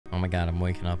my god, I'm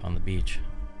waking up on the beach.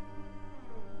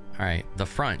 All right, the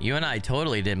front. You and I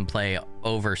totally didn't play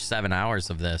over 7 hours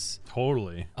of this.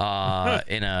 Totally.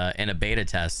 In a beta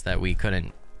test that we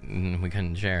couldn't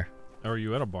share. Are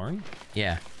you at a barn?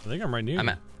 Yeah. I think I'm right near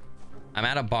you. I'm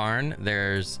at a barn.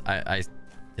 There's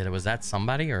was that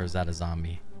somebody or is that a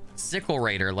zombie? Sickle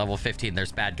Raider level 15.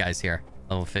 There's bad guys here.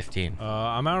 Level 15.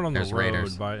 I'm out on the road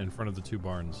raiders. in front of the 2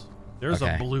 barns. There's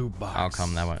a blue box. I'll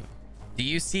come that way. Do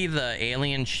you see the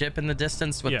alien ship in the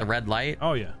distance with the red light?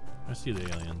 Oh yeah, I see the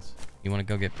aliens. You want to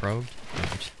go get probed?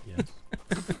 Yes.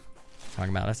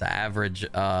 Talking about that's an average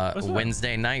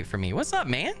Wednesday night for me. What's up,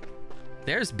 man?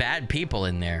 There's bad people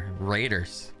in there.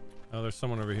 Raiders. Oh, there's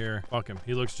someone over here. Fuck him.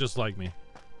 He looks just like me.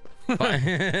 He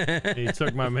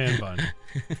took my man bun.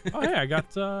 Oh hey, I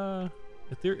got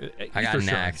an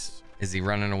axe. Is he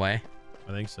running away?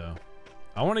 I think so.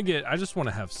 I just want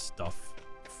to have stuff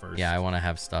first. Yeah, I want to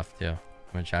have stuff too. I'm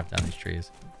gonna chop down these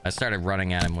trees. I started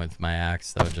running at him with my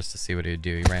axe though, just to see what he would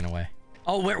do. He ran away.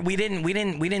 Oh, we didn't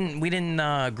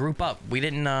group up. We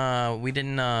didn't.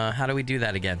 How do we do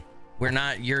that again? We're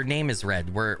not. Your name is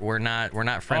red. We're not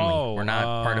friendly. Oh, we're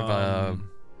not part of a.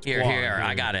 Here.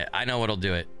 I got it. I know what'll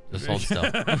do it. Just hold still.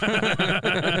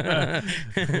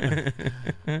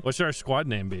 What should our squad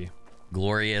name be?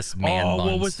 Glorious Man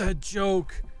Buns. What was that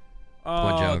joke?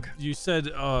 What joke? You said,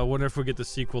 wonder if we get the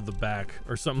sequel, The Back,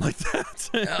 or something like that.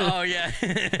 Oh, yeah.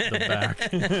 The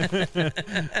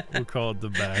Back. We'll call it The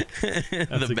Back.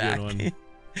 That's a good one.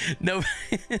 No.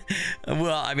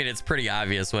 Well, I mean, it's pretty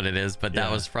obvious what it is, but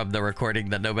that was from the recording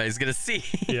that nobody's going to see.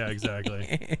 Yeah,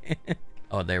 exactly.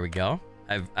 Oh, there we go.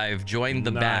 I've joined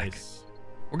the back.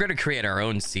 We're going to create our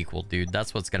own sequel, dude.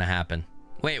 That's what's going to happen.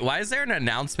 Wait, why is there an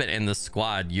announcement in the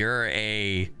squad? You're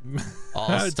a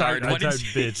all-star.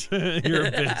 Bitch. You're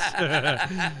a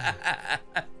bitch.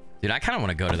 Dude, I kind of want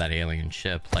to go to that alien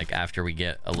ship, like after we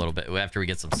get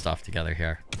some stuff together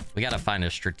here. We got to find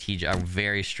a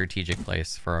very strategic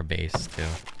place for our base too.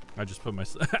 I just put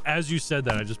as you said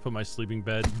that, I just put my sleeping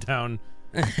bed down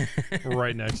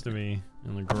right next to me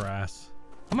in the grass.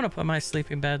 I'm gonna put my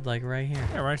sleeping bed like right here.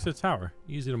 Yeah, right next to the tower.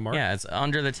 Easy to mark. Yeah, it's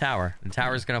under the tower. The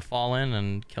tower's gonna fall in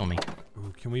and kill me.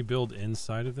 Ooh, can we build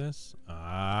inside of this?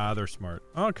 Ah, they're smart.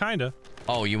 Oh, kinda.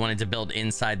 Oh, you wanted to build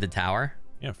inside the tower?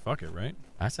 Yeah, fuck it, right?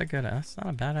 That's not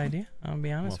a bad idea. I'll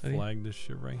be honest with you. Flag this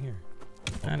shit right here.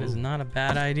 That is not a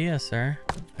bad idea, sir.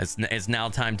 It's now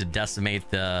time to decimate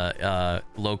the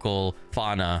local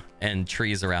fauna and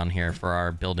trees around here for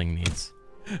our building needs.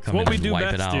 It's what we do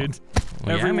best, dude.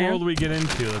 Well, Every world we get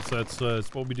into, that's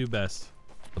what we do best.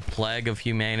 The plague of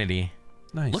humanity.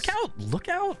 Nice. Look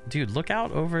out, dude. Look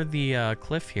out over the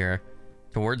cliff here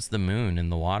towards the moon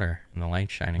and the water and the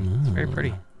light shining. It's very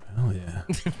pretty. Hell yeah.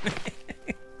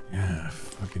 Yeah,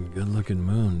 fucking good looking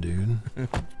moon, dude.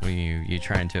 What are you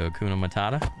trying to Hakuna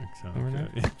Matata? Over there?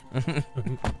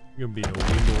 You're gonna be a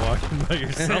window washing by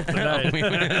yourself tonight.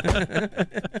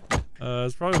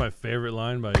 It's probably my favorite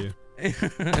line by you.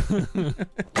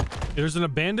 There's an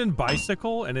abandoned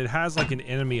bicycle and it has like an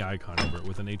enemy icon over it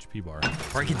with an HP bar.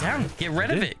 Break it down. Get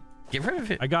rid of it. Get rid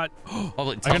of it. I got oh,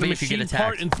 I got a machine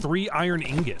part and 3 iron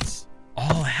ingots.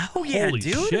 Oh hell yeah, holy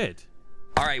dude. Shit.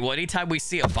 All right, well, anytime we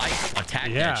see a bike,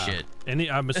 attack that shit.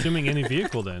 I'm assuming any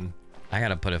vehicle then. I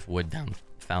gotta put a wood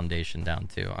foundation down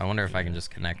too. I wonder if I can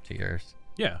just connect to yours.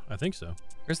 Yeah, I think so.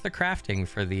 Where's the crafting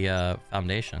for the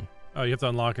foundation? Oh, you have to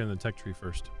unlock it in the tech tree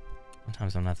first.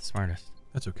 Sometimes I'm not the smartest.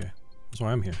 That's okay. That's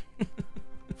why I'm here.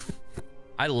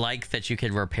 I like that you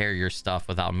can repair your stuff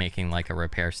without making like a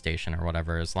repair station or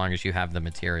whatever, as long as you have the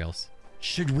materials.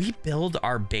 Should we build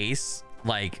our base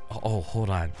like, oh, hold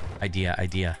on.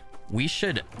 Idea. We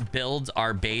should build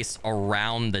our base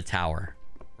around the tower,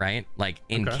 right? Like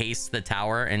encase the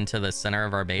tower into the center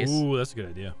of our base. Ooh, that's a good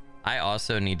idea. I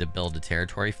also need to build a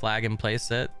territory flag and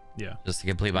place it. Yeah. Just to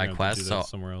complete my quest. So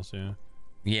somewhere else, yeah.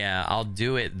 Yeah, I'll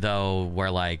do it though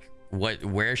where like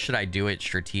where should I do it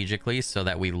strategically so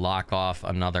that we lock off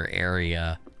another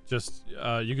area? Just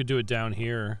you could do it down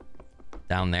here.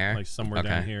 Down there? Like somewhere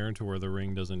down here to where the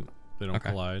ring they don't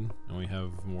collide and we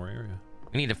have more area.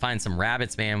 We need to find some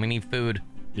rabbits, man. We need food.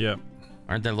 Yep.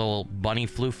 Aren't there little bunny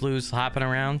flus hopping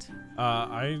around?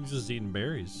 I'm just eating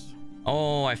berries.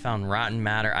 Oh, I found rotten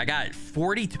matter. I got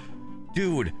 40.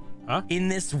 Dude, in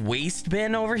this waste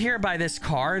bin over here by this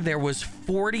car, there was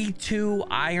 42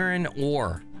 iron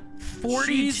ore. 42.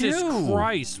 Jesus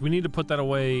Christ. We need to put that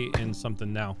away in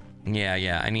something now.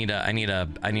 Yeah. I need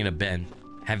a bin.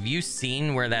 Have you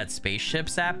seen where that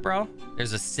spaceship's at, bro?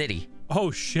 There's a city.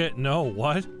 Oh shit, no.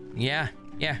 What? Yeah.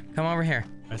 Come over here.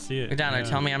 I see it. You're down there.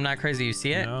 Tell me I'm not crazy. You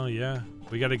see it? No, yeah.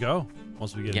 We gotta go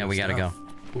once we get. Yeah, we gotta go.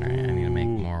 All right, I need to make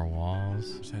more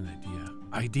walls. What's an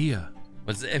idea?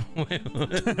 What's it?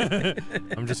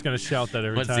 I'm just gonna shout that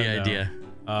every What's time. What's the idea?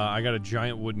 I got a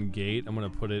giant wooden gate. I'm gonna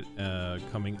put it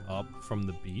coming up from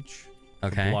the beach.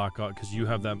 Okay. To block off, because you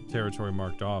have that territory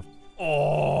marked off.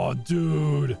 Oh,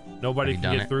 dude! Nobody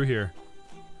can get through here.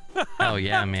 Oh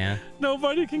yeah, man.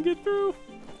 Nobody can get through.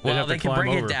 Well, they can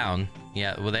bring it down.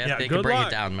 Yeah, well, they can bring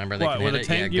it down. Remember, they can hit it.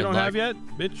 Tank you don't have yet,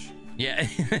 bitch? Yeah.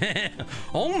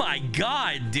 Oh my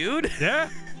god, dude. Yeah,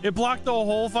 it blocked the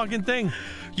whole fucking thing.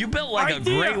 You built like a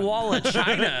Great Wall of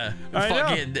China.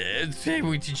 Fucking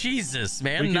Jesus,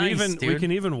 man. We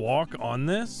can even walk on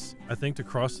this, I think, to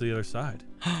cross to the other side.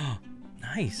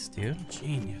 Nice, dude.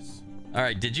 Genius. All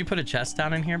right, did you put a chest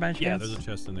down in here by chance? Yeah, there's a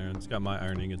chest in there. It's got my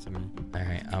iron ingots in it. All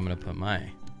right, I'm gonna put my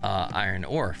iron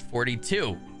ore,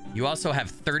 42. You also have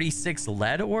 36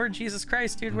 lead ore? Jesus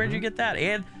Christ, dude, where'd you get that?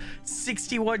 And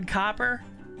 61 copper?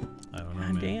 I don't know,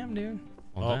 God man. damn, dude.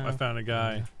 Well, I found a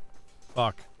guy.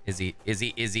 Fuck. Is he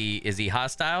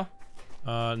hostile?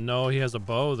 No, he has a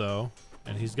bow though,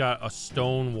 and he's got a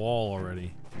stone wall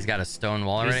already. He's got a stone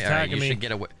wall already? He's All right, attacking you me. should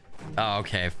get away. Oh,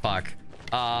 okay, fuck.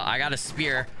 I got a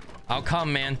spear. I'll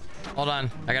come, man. Hold on.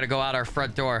 I gotta go out our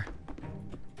front door.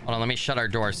 Hold on, let me shut our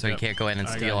door so he can't go in and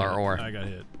steal our ore. I got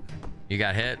hit. You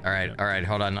got hit? All right, all right,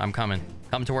 hold on. I'm coming.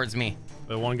 Come towards me.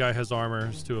 But one guy has armor.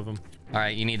 There's two of them. All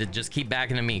right, you need to just keep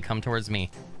backing to me. Come towards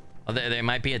me. Oh, they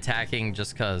might be attacking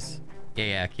just because.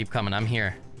 Yeah, keep coming. I'm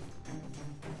here.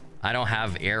 I don't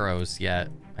have arrows yet.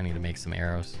 I need to make some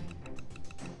arrows.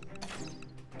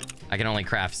 I can only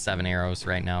craft 7 arrows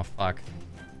right now. Fuck.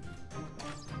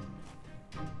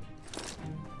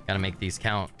 Gotta make these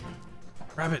count.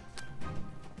 Rabbit.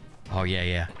 Oh,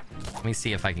 yeah. Let me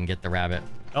see if I can get the rabbit.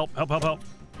 Help.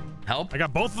 Help? I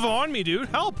got both of them on me, dude.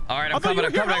 Help. All right, I'm coming.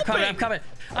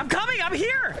 I'm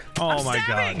here. Oh, my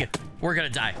God. We're gonna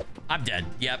die. I'm dead.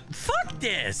 Yep. Fuck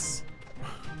this.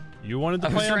 You wanted to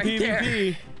play on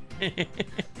PvP.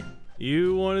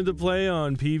 You wanted to play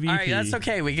on PvP. All right, that's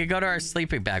okay. We could go to our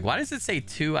sleeping bag. Why does it say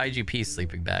 2 IGP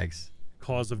sleeping bags?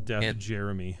 Cause of death,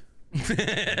 Jeremy.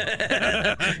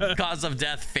 Cause of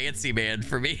death, fancy man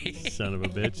for me. Son of a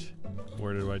bitch.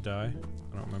 Where did I die?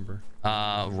 I don't remember.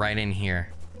 Right in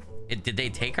here. Did they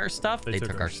take our stuff? They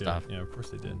took our shit. stuff. Yeah, of course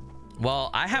they did.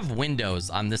 Well, I have windows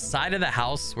on the side of the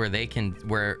house where they can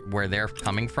where they're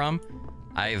coming from.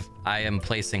 I am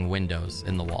placing windows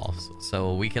in the walls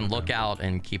so we can look out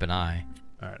and keep an eye.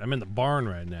 All right, I'm in the barn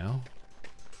right now.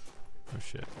 Oh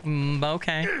shit.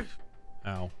 Okay.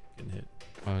 Ow, getting hit.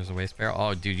 Oh, there's a waste barrel.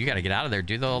 Oh, dude, you got to get out of there,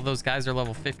 dude. All those guys are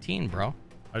level 15, bro.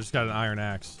 I just got an iron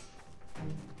axe.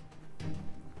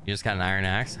 You just got an iron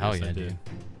axe? Hell Yes, yeah, I did. dude.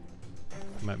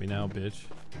 Come at me now, bitch.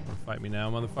 Wanna fight me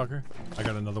now, motherfucker? I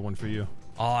got another one for you.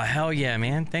 Oh, hell yeah,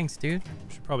 man. Thanks, dude.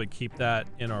 We should probably keep that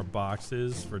in our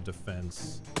boxes for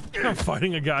defense. I'm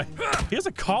fighting a guy. He has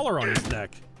a collar on his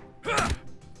neck.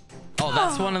 Oh,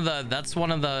 that's one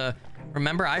of the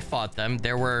remember I fought them.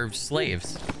 There were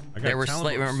slaves. There were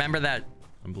slaves. Remember that?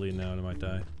 I'm bleeding out. I might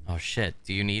die. Oh shit.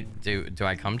 Do you need do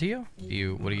I come to you?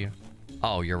 What do you?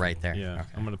 Oh, you're right there. Yeah, okay.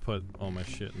 I'm gonna put all my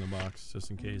shit in the box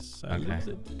just in case I Okay. lose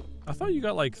it. I thought you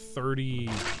got like 30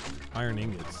 iron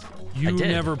ingots. You I did.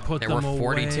 never put them away. There were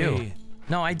 42.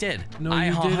 No, I did. No, I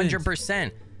you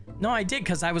 100%. No, I did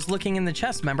because I was looking in the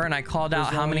chest, remember, and I called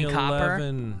out how many copper.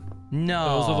 11.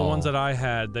 No. Those are the ones that I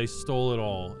had. They stole it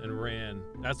all and ran.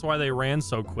 That's why they ran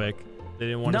so quick. They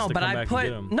didn't want us to come back and get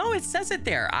them. No, it says it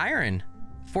there. Iron.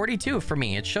 42 for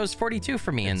me. It shows 42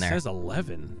 for me in there. It says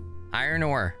 11. Iron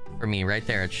ore for me right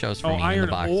there. It shows for me in the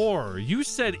box. Iron ore. You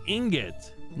said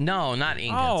ingot. No, not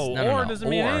ingots. Oh, no, ore doesn't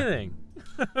mean anything.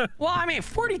 Well, I mean,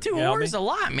 42 ore is a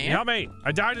lot, man. Help me.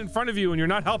 I died in front of you and you're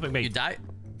not helping me. You died?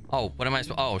 Oh, what am I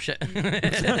supposed? Oh, shit.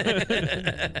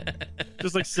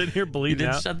 Just like sitting here bleeding You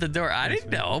didn't out. shut the door. I didn't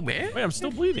know, man. Wait, I'm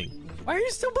still bleeding. Why are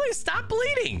you still bleeding? Stop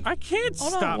bleeding. I can't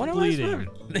stop what bleeding.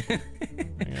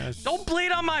 Don't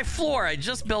bleed on my floor. I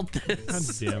just built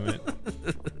this. God damn it.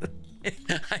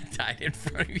 I died in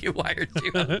front of you. Why are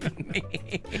you helping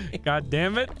me? God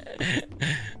damn it.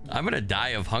 I'm gonna die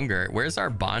of hunger. Where's our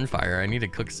bonfire? I need to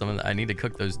cook I need to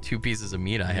cook those 2 pieces of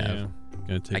meat I have. Yeah.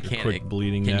 Gonna take a quick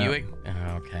bleeding nap. You?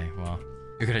 Oh, okay, well,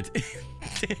 you're gonna.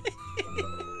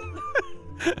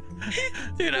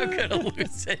 Dude, I'm gonna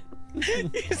lose it.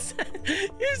 You said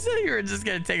you were just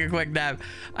gonna take a quick nap.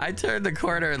 I turned the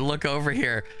corner and look over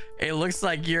here. It looks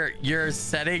like you're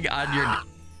setting on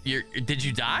your. Did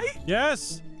you die?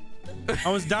 Yes.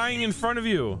 I was dying in front of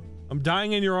you. I'm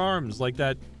dying in your arms like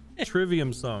that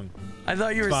Trivium song. I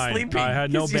thought you were sleeping. I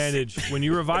had no bandage. When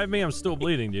you revived me, I'm still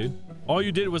bleeding, dude. All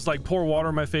you did was like pour water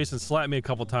in my face and slap me a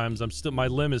couple times. My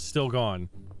limb is still gone.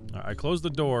 I closed the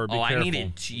door. Be careful. I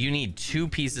needed. You need 2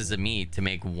 pieces of meat to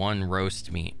make 1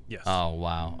 roast meat. Yes. Oh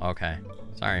wow. Okay.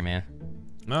 Sorry, man.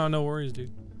 No worries,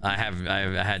 dude. I've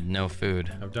had no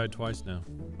food. I've died twice now.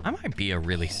 I might be a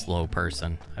really slow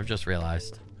person. I've just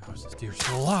realized. How is this deer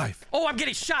still alive? Oh, I'm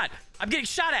getting shot. I'm getting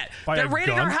shot at. By They're a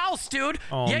raiding gun? our house, dude.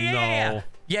 Oh,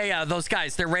 Yeah. Those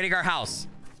guys, they're raiding our house.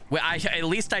 Well, at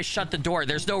least I shut the door.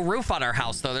 There's no roof on our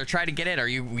house, though. They're trying to get in. Are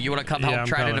you want to come help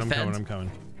try to defend? I'm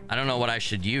coming. I don't know what I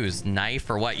should use. Knife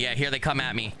or what? Yeah, here they come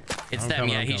at me. It's them.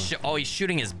 Yeah, he's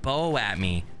shooting his bow at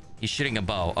me. He's shooting a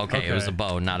bow. Okay, it was a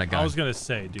bow, not a gun. I was gonna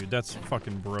say, dude, that's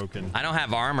fucking broken. I don't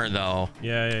have armor though.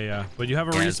 Yeah. But you have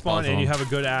a respawn and you have a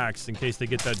good axe in case they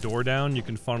get that door down. You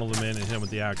can funnel them in and hit them with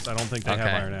the axe. I don't think they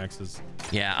have iron axes.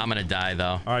 Yeah, I'm gonna die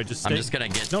though. All right, I'm just gonna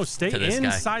get. No, stay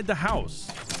inside the house.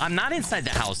 I'm not inside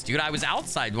the house, dude. I was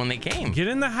outside when they came. Get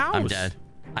in the house. I'm dead.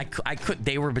 I could.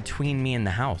 They were between me and the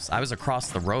house. I was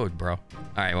across the road, bro. All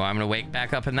right. Well, I'm gonna wake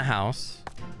back up in the house.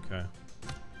 Okay.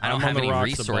 I don't have any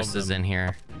resources in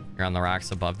here. You're on the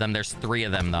rocks above them. There's 3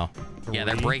 of them though. 3? Yeah,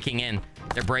 they're breaking in.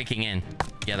 They're breaking in.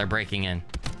 Yeah, they're breaking in.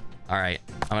 All right.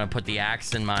 I'm gonna put the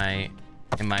axe in my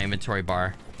inventory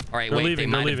bar. All right. Wait. They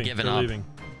might have given up.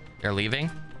 They're leaving.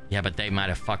 Yeah, but they might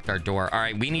have fucked our door. All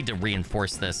right. We need to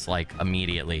reinforce this like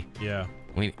immediately. Yeah.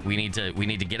 We need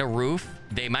to get a roof.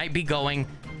 They might be going.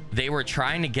 They were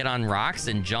trying to get on rocks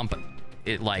and jump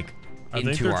it like into our. I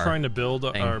think they're trying to build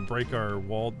or break our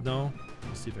wall. No.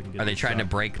 Let's see if I can get. Are they trying to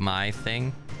break my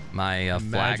thing? My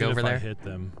flag over there? I hit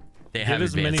them. They have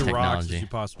as many technology. rocks as you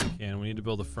possibly can. We need to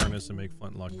build a furnace and make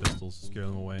flintlock pistols to scare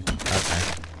them away.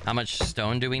 Okay. How much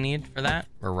stone do we need for that?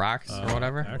 Or rocks or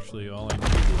whatever? Actually, all I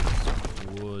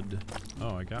need is wood.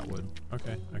 Oh, I got wood.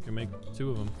 Okay, I can make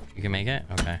 2 of them. You can make it?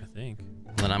 Okay. I think.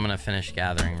 Then I'm gonna finish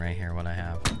gathering right here what I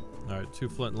have. All right, 2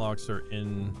 flintlocks are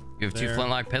in. You have 2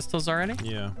 flintlock pistols already?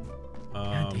 Yeah.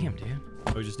 God damn, dude.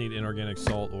 We just need inorganic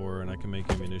salt ore, and I can make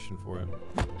ammunition for it.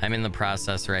 I'm in the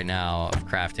process right now of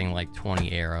crafting like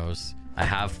 20 arrows. I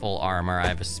have full armor. I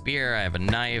have a spear. I have a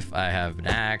knife. I have an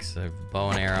axe. I have a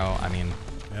bow and arrow. I mean,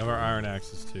 we have our iron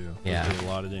axes too. Yeah. Those do a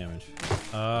lot of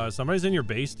damage. Somebody's in your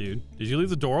base, dude. Did you leave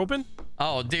the door open?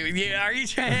 Oh, dude. Yeah. Are you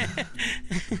trying?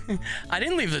 I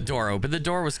didn't leave the door open. The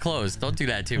door was closed. Don't do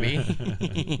that to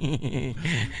me.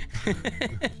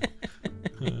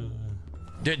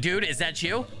 Dude, is that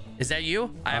you? Is that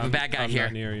you? I have a bad guy here. I'm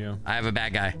not near you. I have a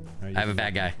bad guy. I have a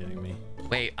bad guy. Kidding me?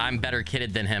 Wait, I'm better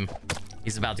kitted than him.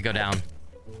 He's about to go down.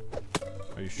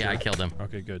 Are you sure? Yeah, I killed him.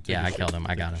 Okay, good. Yeah, I killed him.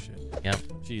 I got him. Yep.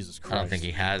 Jesus Christ. I don't think he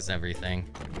has everything.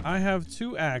 I have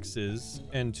 2 axes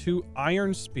and 2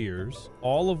 iron spears,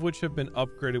 all of which have been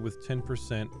upgraded with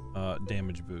 10%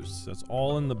 damage boosts. That's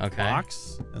all in the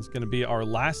box. That's going to be our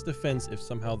last defense if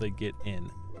somehow they get in.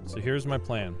 So here's my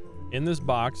plan. In this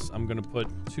box, I'm going to put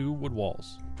 2 wood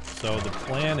walls. So the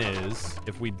plan is,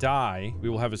 if we die, we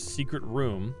will have a secret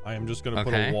room. I am just going to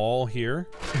put a wall here.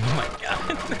 Oh my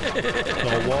God. So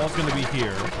a wall's going to be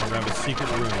here. We're going to have a secret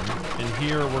room. And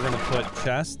here, we're going to put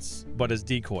chests, but as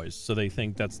decoys. So they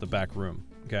think that's the back room.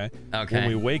 Okay. When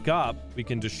we wake up, we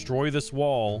can destroy this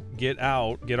wall, get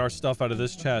out, get our stuff out of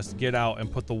this chest, get out, and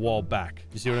put the wall back.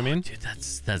 You see what I mean? Dude,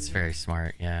 that's very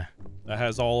smart. Yeah. That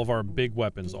has all of our big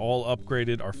weapons, all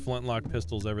upgraded, our flintlock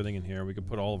pistols, everything in here. We could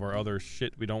put all of our other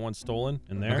shit we don't want stolen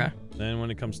in there. Okay. Then when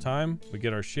it comes time, we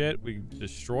get our shit, we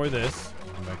destroy this,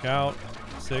 come back out,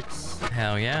 6.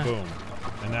 Hell yeah. Boom.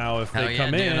 And now if they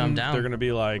come in, they're going to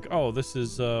be like, oh, this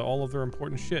is all of their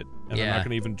important shit. And they're not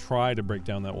going to even try to break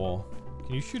down that wall.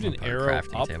 Can you shoot an arrow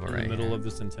up in the middle of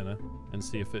this antenna and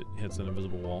see if it hits an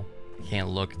invisible wall? Can't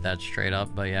look that straight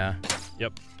up, but yeah.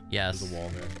 Yep. Yes. There's a wall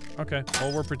there. Okay.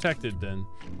 Well, we're protected then.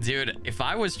 Dude, if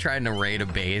I was trying to raid a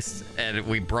base and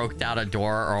we broke down a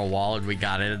door or a wall and we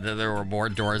got in and there were more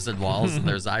doors and walls,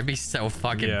 I'd be so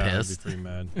fucking pissed. I'd be pretty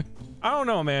mad. I don't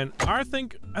know, man. I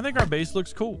think our base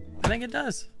looks cool. I think it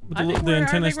does. I think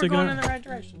we're going in the right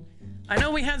direction. I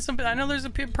know we had some. I know there's a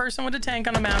person with a tank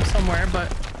on a map somewhere,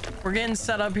 but we're getting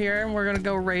set up here and we're gonna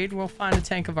go raid. We'll find a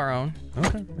tank of our own.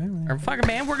 Okay. Or fucking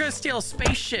man, we're gonna steal a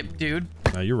spaceship, dude.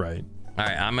 No, you're right. All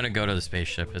right, I'm gonna go to the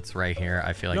spaceship. It's right here.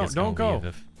 I feel like it's don't gonna go.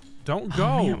 leave. Don't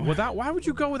go without. Why would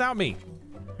you go without me?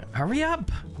 Hurry up.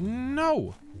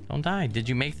 No. Don't die. Did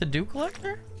you make the dew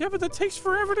collector? Yeah, but that takes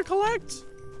forever to collect.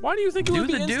 Why do you think it would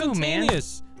be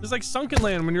instantaneous? It's like sunken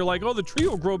land when you're like, oh, the tree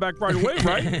will grow back right away,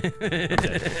 right?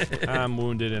 Okay. I'm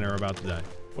wounded and are about to die.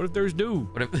 What if there's dew?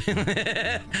 What if...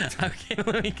 Okay,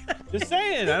 let me... Just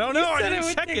saying. I don't know. I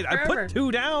didn't check it. I put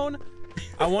 2 down.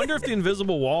 I wonder if the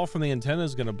invisible wall from the antenna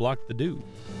is going to block the dew.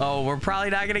 Oh, we're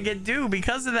probably not going to get dew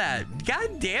because of that.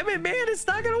 God damn it, man. It's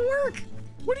not going to work.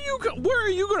 Where are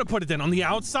you gonna put it then? On the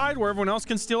outside where everyone else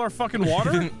can steal our fucking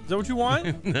water? Is that what you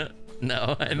want?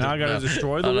 No. Now I gotta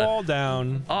destroy the wall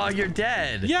down. Oh, you're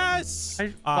dead. Yes.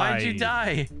 Why'd you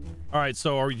die? All right,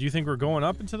 so do you think we're going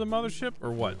up into the mothership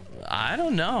or what? I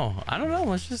don't know.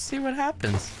 Let's just see what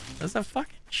happens. That's a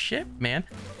fucking ship, man.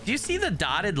 Do you see the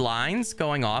dotted lines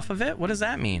going off of it? What does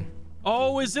that mean?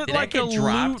 Oh, is it like a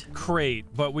loot crate,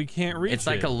 but we can't reach it? It's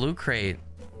like a loot crate.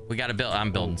 We gotta build.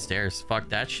 I'm building stairs. Fuck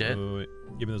that shit. Wait.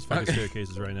 Give me those fucking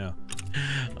staircases right now.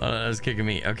 Oh, that was kicking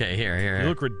me. Okay, here. You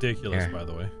look ridiculous, by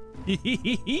the way.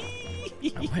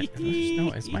 What?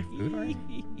 No, is my food already?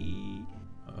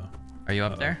 Are you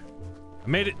up there? I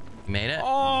made it. You made it?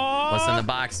 Oh, what's in the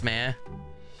box, man?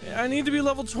 I need to be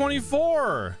level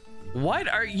 24. What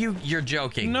are you? You're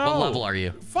joking. No. What level are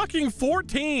you? Fucking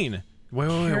 14.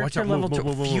 Wait. Watch out. Level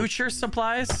future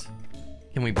supplies?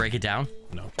 Can we break it down?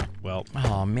 No. Well.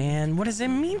 Oh, man. What does it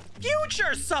mean?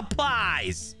 Future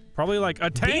supplies. Probably like a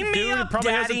tank, dude. It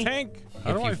probably has a tank.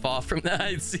 If you fall from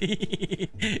that, see,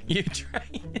 you try.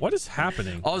 What is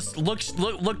happening? Oh, look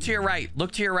to your right.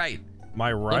 Look to your right.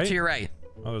 My right? Look to your right.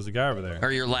 Oh, there's a guy over there.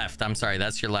 Or your left. I'm sorry.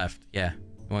 That's your left. Yeah.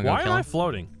 Why am I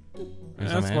floating?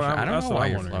 That's what I don't know why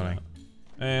you're floating.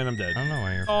 And I'm dead. I don't know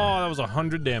why you're floating. Oh, that was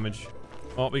 100 damage.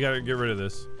 Oh, we gotta get rid of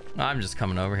this. I'm just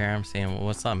coming over here. I'm seeing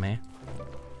what's up, man.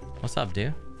 What's up,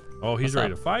 dude? Oh, he's ready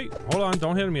to fight. Hold on.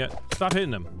 Don't hit him yet. Stop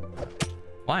hitting him.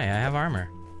 Why? I have armor.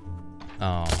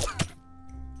 Oh.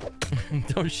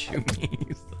 Don't shoot me,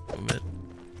 you son of a bitch.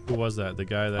 Who was that? The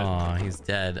guy that... Oh, he's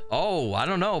dead. Oh, I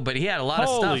don't know, but he had a lot of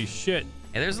stuff. Holy shit.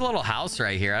 Hey, there's a little house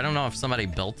right here. I don't know if somebody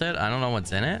built it. I don't know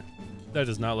what's in it. That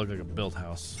does not look like a built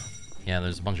house. Yeah,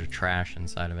 there's a bunch of trash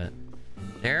inside of it.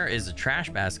 There is a trash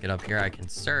basket up here I can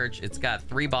search. It's got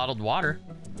 3 bottled water.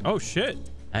 Oh, shit.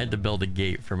 I had to build a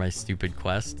gate for my stupid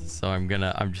quest, so I'm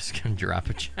just gonna drop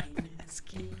a giant ass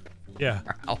gate. Yeah.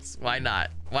 Our house. Why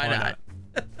not? Why not?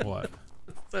 What?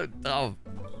 So dumb.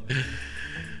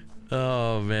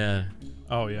 Oh man.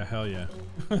 Oh yeah, hell yeah.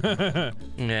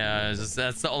 Yeah,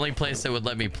 that's the only place that would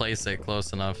let me place it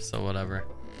close enough, so whatever.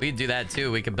 We could do that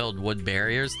too. We could build wood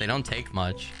barriers. They don't take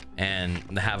much,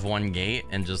 and have one gate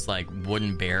and just like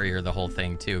wooden barrier the whole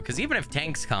thing too. Because even if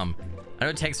tanks come, I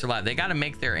know tanks are live. They got to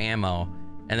make their ammo,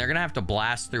 and they're gonna have to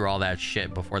blast through all that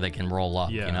shit before they can roll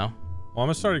up. Yeah. You know. Well, I'm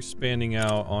gonna start expanding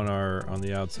out on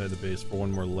the outside of the base for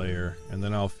one more layer, and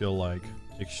then I'll feel like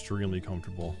extremely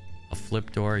comfortable. A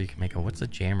flip door. You can make a. What's a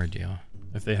jammer do?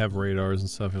 If they have radars and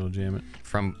stuff, it'll jam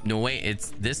it. No wait,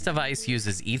 it's this device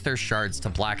uses ether shards to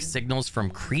block signals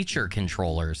from creature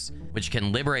controllers, which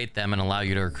can liberate them and allow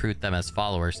you to recruit them as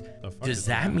followers. Does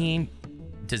that mean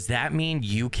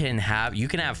you can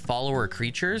have follower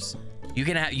creatures? You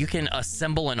can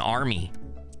assemble an army.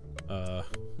 All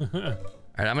right,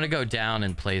 I'm gonna go down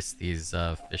and place these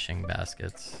fishing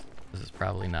baskets. This is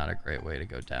probably not a great way to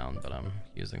go down, but I'm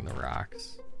using the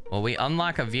rocks. Well, we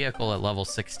unlock a vehicle at level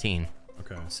 16.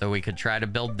 Okay. So we could try to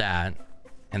build that,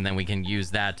 and then we can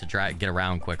use that to get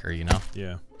around quicker, you know?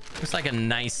 Yeah. It's like a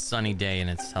nice sunny day, and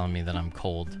it's telling me that I'm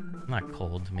cold. I'm not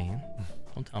cold, man.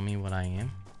 Don't tell me what I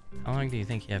am. How long do you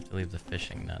think you have to leave the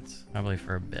fishing nets? Probably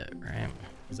for a bit, right?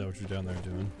 Is that what you're down there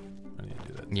doing? I need to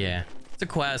do that. Yeah. It's a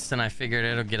quest, and I figured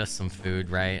it'll get us some food,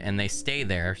 right? And they stay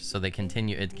there, so they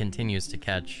continue. It continues to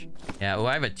catch. Yeah. Oh,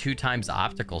 I have a 2x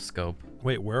optical scope.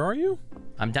 Wait, where are you?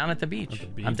 I'm down at the beach.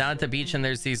 I'm down at the beach, and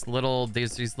there's these little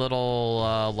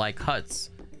like huts.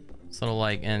 So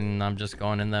like, and I'm just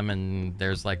going in them, and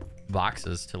there's like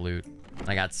boxes to loot.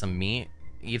 I got some meat,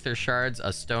 ether shards,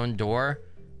 a stone door,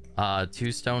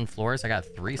 2 stone floors. I got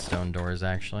 3 stone doors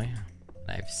actually.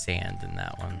 I have sand in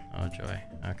that one. Oh joy.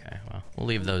 Okay, well, we'll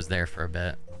leave those there for a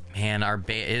bit. Man, our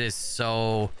base, it is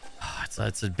so,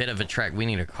 it's a bit of a trek. We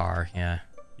need a car. Yeah.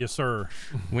 Yes, sir.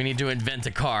 We need to invent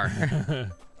a car.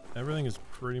 Everything is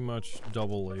pretty much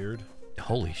double layered.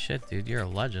 Holy shit, dude, you're a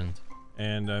legend.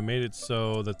 And I made it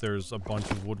so that there's a bunch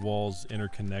of wood walls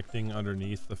interconnecting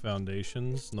underneath the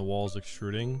foundations and the walls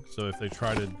extruding. So if they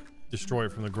try to destroy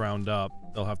it from the ground up,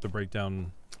 they'll have to break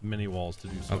down mini walls to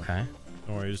do so. Okay.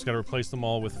 Don't worry, you just gotta replace them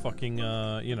all with fucking,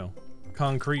 you know,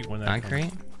 concrete when that concrete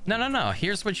comes. No,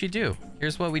 here's what you do.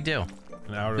 Here's what we do.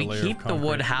 An outer layer of concrete. We keep the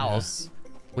wood house. Yeah.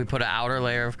 We put an outer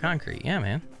layer of concrete. Yeah,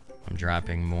 man. I'm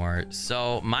dropping more.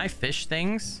 So my fish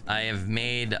things, I've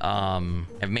made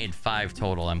 5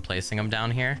 total. I'm placing them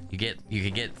down here. You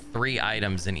could get 3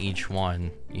 items in each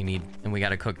one. And we got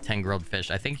to cook 10 grilled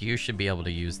fish. I think you should be able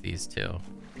to use these too.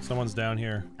 Someone's down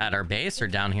here. At our base or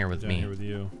down here with me? Down here with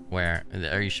you. Where?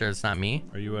 Are you sure it's not me?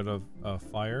 Are you at a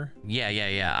fire?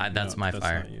 Yeah. That's my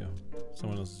fire. That's not you.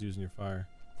 Someone else is using your fire.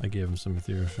 I gave him some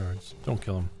ethereal shards. Don't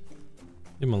kill him.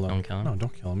 Leave him alone. Don't kill him. No,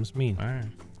 don't kill him. It's mean. All right.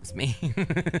 It's me.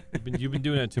 You've been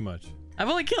doing that too much. I've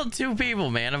only killed 2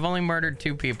 people, man. I've only murdered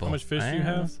 2 people. How much fish do you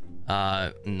have?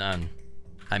 None.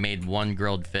 I made 1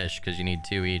 grilled fish because you need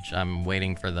 2 each. I'm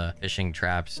waiting for the fishing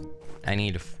traps. I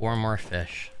need 4 more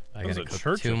fish. I gotta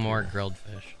cook 2 more grilled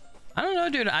fish. I don't know,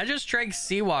 dude. I just drank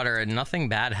seawater and nothing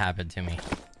bad happened to me.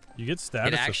 You get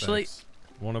status effects.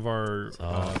 One of our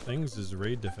things is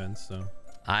raid defense, so.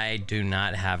 I do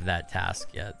not have that task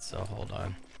yet, so hold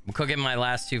on. I'm cooking my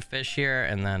last 2 fish here,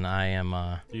 and then I am...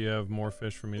 Do you have more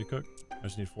fish for me to cook? I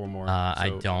just need 4 more. So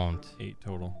I don't. 8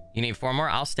 total. You need 4 more?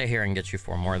 I'll stay here and get you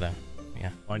 4 more then. Yeah.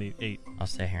 I need 8. I'll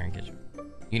stay here and get you.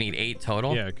 You need 8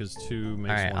 total? Yeah, because 2 makes 1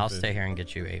 All right, I'll fish. stay here and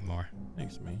get you 8 more.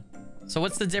 Thanks, man. So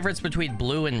what's the difference between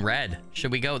blue and red?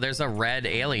 Should we go? There's a red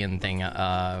alien thing. Ship.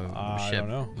 I don't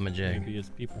know. Majig. Maybe it's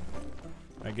people.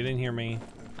 All right, get in here, man.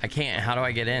 I can't. How do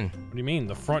I get in? What do you mean?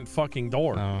 The front fucking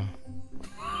door. Oh.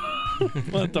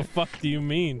 What the fuck do you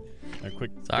mean? Right,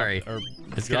 quick. Sorry.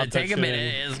 It's gonna take a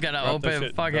minute. It's gonna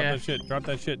open. Fuck it. Drop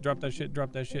that shit. Drop that shit.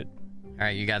 Drop that shit. All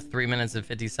right, you got 3 minutes and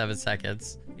 57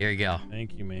 seconds. Here you go.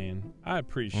 Thank you, man. I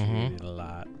appreciate it a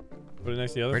lot. Put it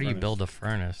next to the other. Where do you build a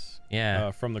furnace?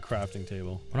 Yeah. From the crafting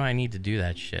table. What do I need to do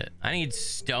that shit? I need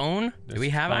stone. Do we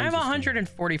have? I have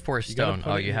 144 stone.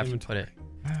 Oh, you have to put it.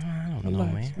 I don't know,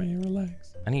 man.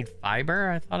 Relax. I need fiber.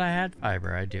 I thought I had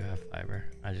fiber. I do have fiber.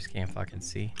 I just can't fucking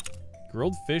see.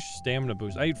 Grilled fish stamina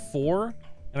boost. I ate 4,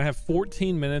 and I have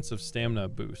 14 minutes of stamina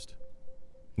boost.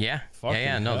 Yeah.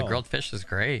 Yeah. No, the grilled fish is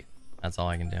great. That's all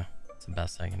I can do. It's the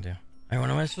best I can do. All right, what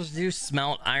am I supposed to do?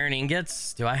 Smelt iron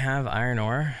ingots? Do I have iron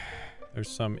ore? There's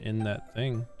some in that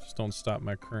thing. Just don't stop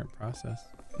my current process.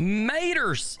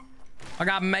 Maters! I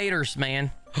got maters, man.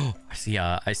 Oh, I see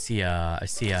a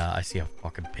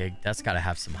fucking pig. That's gotta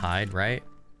have some hide, right?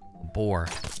 A boar.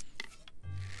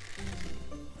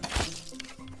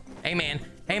 Hey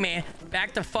man,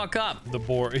 back the fuck up. The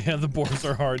boar, yeah, the boars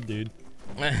are hard, dude.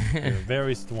 They're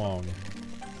very strong.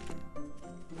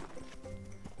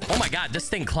 Oh my god, this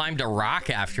thing climbed a rock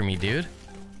after me, dude.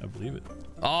 I believe it.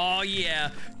 Oh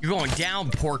yeah, you're going down,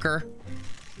 porker.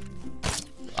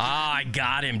 Ah, I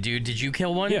got him, dude. Did you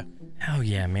kill one? Yeah. Hell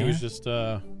yeah, man. It was just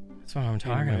that's what I'm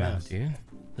talking about, dude.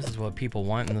 This is what people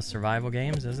want in the survival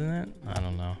games, isn't it? I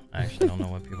don't know. I actually don't know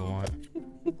what people want.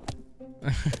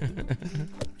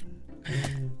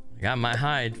 I got my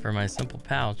hide for my simple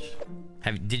pouch.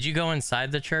 Did you go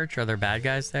inside the church? Are there bad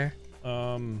guys there?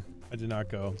 I did not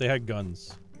go. They had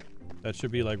guns. That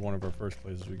should be like one of our first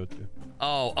places we go to.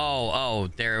 Oh,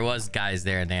 there was guys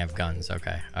there and they have guns.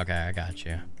 Okay, I got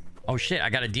you. Oh shit, I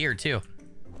got a deer too.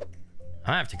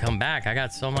 I have to come back. I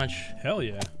got so much. Hell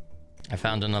yeah. I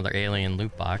found another alien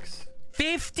loot box.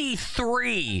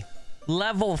 53!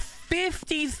 Level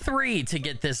 53 to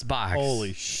get this box.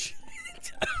 Holy shit.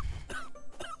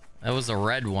 That was a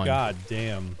red one. God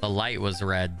damn. The light was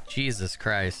red. Jesus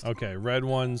Christ. Okay, red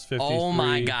one's 53. Oh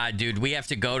my god, dude. We have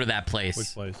to go to that place.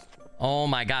 Which place? Oh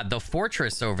my god, the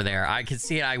fortress over there. I could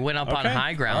see it. I went up on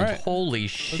high ground. Right. Holy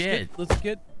shit. Let's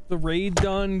get the raid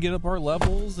done, get up our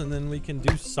levels, and then we can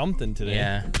do something today.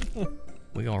 Yeah.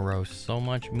 We're gonna roast so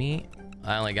much meat.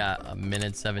 I only got a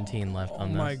minute 17 left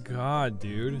on this. Oh my god,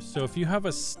 dude. So if you have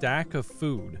a stack of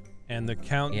food and the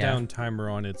countdown timer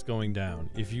on it's going down,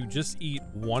 if you just eat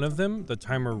one of them, the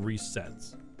timer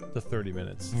resets to 30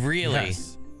 minutes. Really?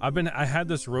 Yes. I had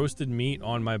this roasted meat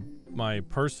on my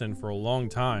person for a long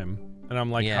time, and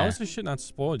I'm like, how is this shit not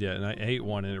spoiled yet? And I ate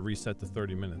one and it reset to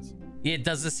 30 minutes. It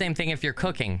does the same thing if you're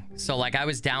cooking. So like I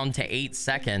was down to 8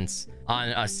 seconds on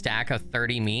a stack of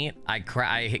 30 meat. I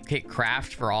hit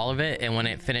craft for all of it, and when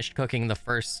it finished cooking the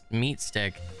first meat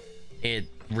stick, it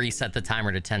reset the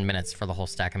timer to 10 minutes for the whole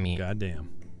stack of meat. Goddamn.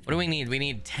 What do we need? We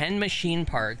need 10 machine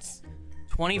parts,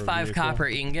 25 copper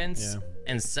ingots,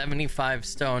 and 75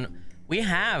 stone. We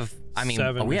have, I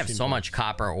mean, we have so much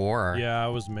copper ore. Yeah, I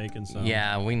was making some.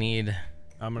 Yeah, we need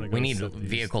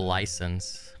vehicle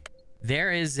license.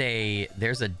 There's a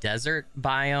desert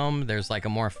biome. There's like a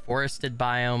more forested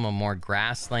biome, a more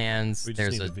grasslands.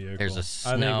 There's a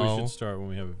snow. I think we should start when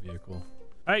we have a vehicle.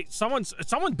 Hey, someone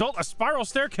built a spiral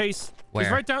staircase. Where?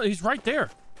 He's right down. He's right there.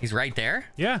 He's right there?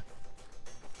 Yeah.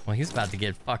 Well, he's about to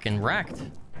get fucking wrecked.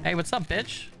 Hey, what's up,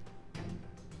 bitch?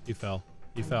 He fell.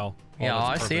 He fell. Yeah,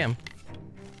 I see him.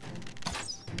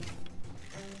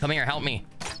 Come here, help me.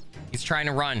 He's trying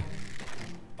to run.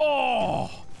 Oh!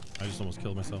 I just almost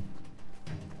killed myself.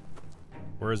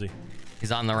 Where is he?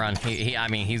 He's on the run. I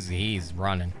mean, he's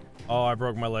running. Oh, I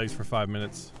broke my legs for 5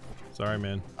 minutes. Sorry,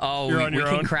 man. Oh, we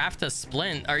can craft a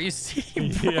splint. Are you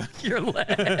seeing? Yeah. Your leg.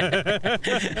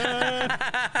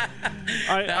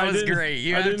 That was great.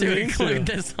 You have to include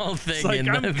this whole thing in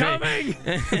the coming.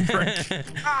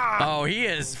 Oh, he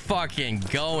is fucking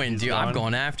going, dude. I'm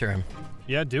going after him.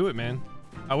 Yeah, do it, man.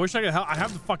 I wish I could help. I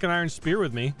have the fucking iron spear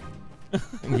with me.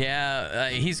 Yeah,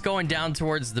 he's going down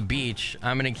towards the beach.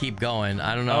 I'm gonna keep going.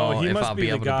 I don't know if I'll be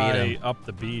able to beat him. Up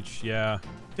the beach, yeah.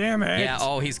 Damn it. Yeah.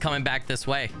 Oh, he's coming back this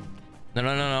way.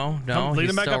 No. Lead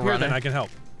him back up here, then I can help.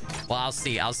 Well, I'll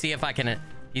see if I can.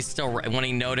 He's still. When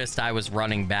he noticed I was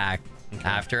running back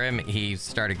after him, he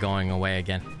started going away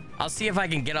again. I'll see if I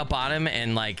can get up on him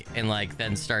and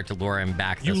then start to lure him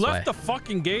back this way. You left the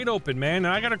fucking gate open, man,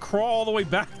 and I gotta crawl all the way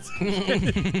back.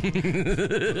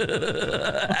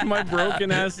 My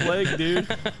broken ass leg, dude.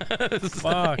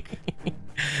 Fuck.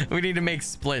 We need to make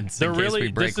splints in case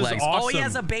we break legs. Awesome. Oh, he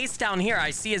has a base down here.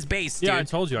 I see his base, dude. Yeah, I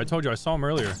told you. I saw him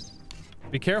earlier.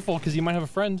 Be careful, because you might have a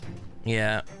friend.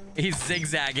 Yeah. He's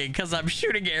zigzagging because I'm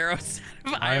shooting arrows.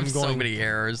 I have so many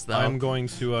arrows, though. I'm going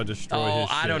to destroy his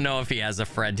shit. I don't know if he has a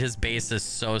friend. His base is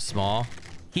so small.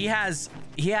 He has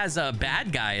a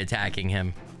bad guy attacking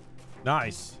him.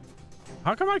 Nice.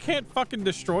 How come I can't fucking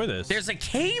destroy this? There's a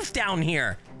cave down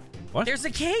here. What? There's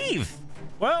a cave.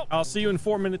 Well, I'll see you in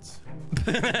 4 minutes.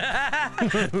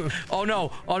 Oh no.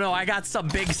 I got some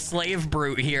big slave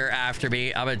brute here after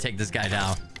me. I'm gonna take this guy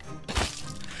down.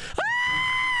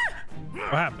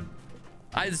 What happened?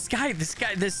 This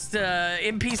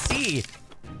NPC.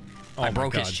 Oh, I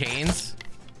broke his chains.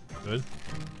 Good.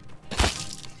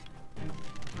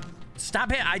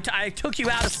 Stop it. I took you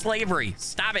out of slavery.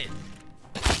 Stop it.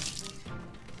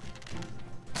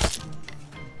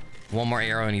 One more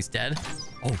arrow and he's dead.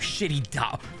 Oh shit, he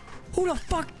died. Who the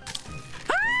fuck?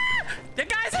 Ah! The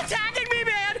guy's attacking me,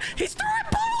 man. He's throwing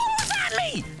bolos at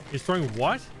me. He's throwing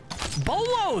what?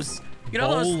 Bolos. You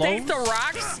know those things, the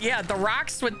rocks? Yeah, the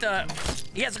rocks with the...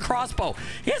 He has a crossbow.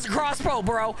 He has a crossbow,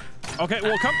 bro. Okay,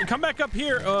 well, come back up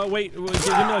here. Wait, give me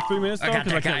like 3 minutes, though, I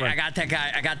got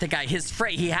that guy. His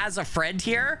friend, he has a friend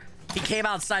here. He came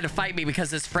outside to fight me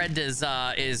because his friend is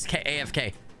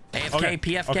AFK. AFK, okay.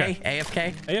 PFK, okay.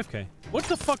 AFK. AFK. What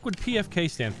the fuck would PFK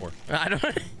stand for? I don't...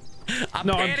 I'm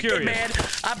panicking, man.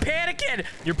 I'm panicking.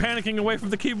 You're panicking away from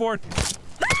the keyboard.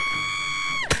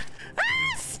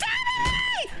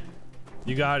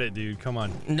 You got it, dude. Come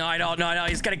on. No, I don't. No,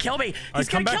 he's gonna kill me. He's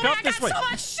gonna kill me. I got so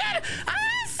much shit.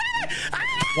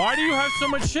 Why do you have so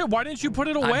much shit? Why didn't you put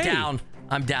it away?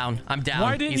 I'm down.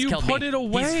 Why didn't you put it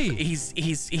away?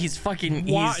 He's fucking.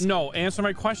 No, answer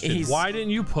my question. Why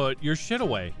didn't you put your shit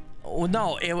away? Oh,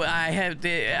 no, I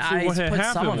put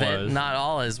some of it, not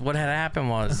all. What had happened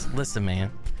was, listen,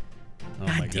 man.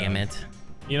 God damn it.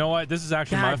 You know what? This is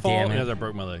actually my fault because I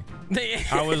broke my leg.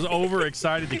 I was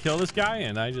overexcited to kill this guy,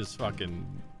 and I just fucking...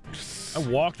 I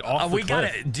walked off the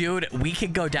cliff. Dude, we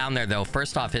could go down there, though.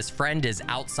 First off, his friend is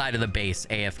outside of the base,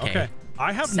 AFK. Okay.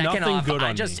 I have nothing good on me.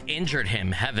 I just injured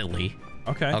him heavily.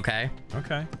 Okay. Okay?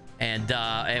 Okay.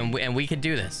 And we could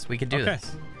do this. We could do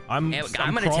this. I'm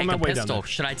gonna take a pistol.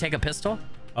 Should I take a pistol?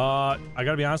 I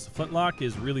gotta be honest, the flintlock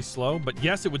is really slow, but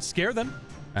yes, it would scare them.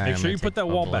 Make sure you put that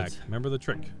wall back. Remember the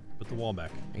trick. Put the wall back.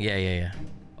 Yeah.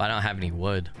 I don't have any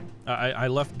wood. I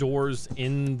left doors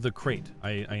in the crate.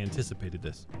 I anticipated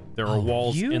this. There are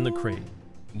walls in the crate.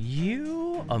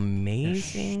 You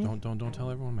amazing. Yeah, don't tell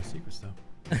everyone my secrets though.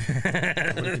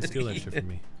 Nobody can steal that shit from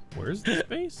me. Where's the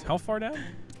space? How far down?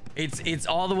 It's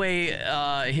all the way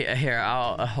here.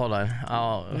 I'll hold on.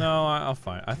 I'll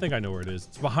find. I think I know where it is.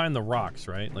 It's behind the rocks,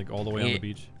 right? Like all the way on the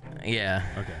beach. Yeah.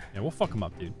 Okay. Yeah, we'll fuck them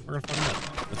up, dude. We're gonna fuck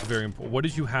them up. That's very important. What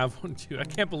did you have? Dude, I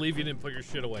can't believe you didn't put your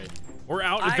shit away. We're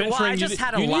out adventuring. You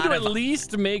need to at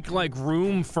least make like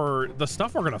room for the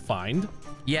stuff we're gonna find.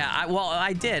 Yeah.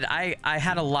 I did. I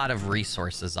had a lot of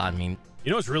resources on me. You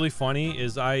know what's really funny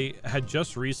is I had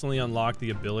just recently unlocked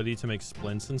the ability to make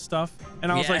splints and stuff,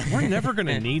 and I was like, we're never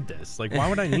gonna need this. Like, why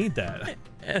would I need that?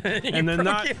 And then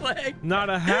not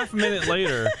a half minute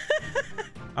later,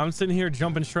 I'm sitting here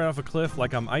jumping straight off a cliff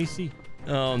like I'm icy.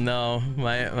 Oh no,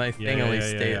 my thing only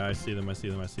stayed. Yeah, I see them.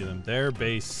 Their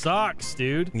base sucks,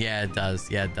 dude. Yeah, it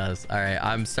does. All right,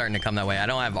 I'm starting to come that way. I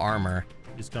don't have armor.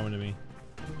 He's coming to me.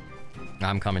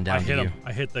 I'm coming down to you.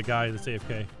 I hit the guy that's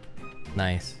AFK.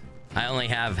 Nice. I only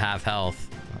have half health,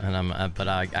 and but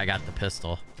I got the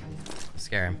pistol.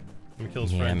 Scare him. I'm gonna kill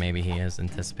his friend. Yeah, maybe he is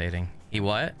anticipating. He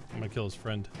what? I'm gonna kill his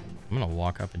friend. I'm gonna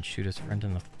walk up and shoot his friend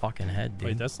in the fucking head, dude.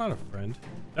 Wait, that's not a friend.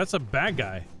 That's a bad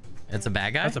guy. It's a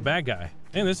bad guy? That's a bad guy.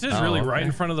 Man, this is really right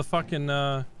in front of the fucking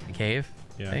the cave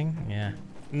thing? Yeah.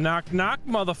 Knock knock,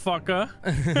 motherfucker.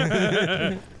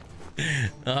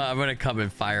 I'm gonna come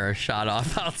and fire a shot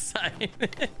off outside.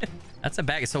 That's a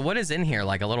bad. So what is in here?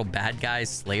 Like a little bad guy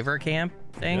slaver camp?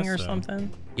 thing or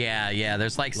something. Yeah,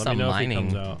 there's like some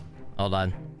mining. Hold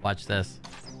on, watch this.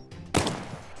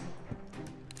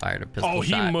 Fired a pistol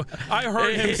shot. I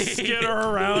heard him skitter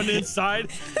around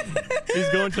inside. He's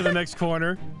going to the next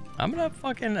corner. I'm gonna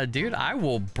fucking dude, I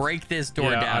will break this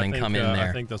door down and come in there.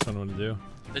 I think that's what I'm gonna do.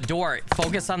 The door,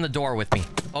 focus on the door with me.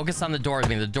 Focus on the door with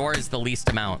me. The door is the least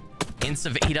amount.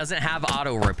 He doesn't have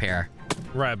auto repair.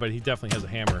 Right, but he definitely has a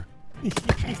hammer.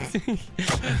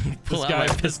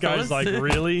 This guy's like,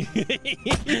 really?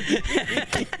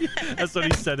 That's what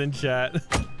he said in chat.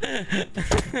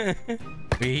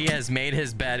 He has made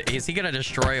his bed. Is he gonna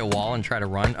destroy a wall and try to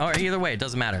run? Oh, either way, it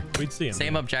doesn't matter. We'd see him.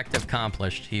 Same objective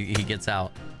accomplished. He gets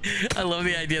out. I love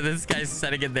the idea that this guy's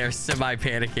sitting in there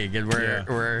semi-panicking, and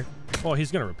we're. Well,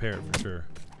 he's gonna repair it for sure.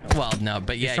 Well, no,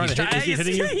 but yeah, he's trying. Is he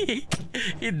hitting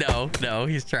you? No,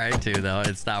 he's trying to though.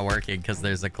 It's not working because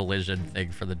there's a collision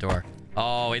thing for the door.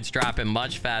 Oh, it's dropping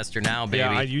much faster now, baby.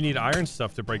 Yeah, you need iron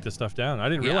stuff to break this stuff down. I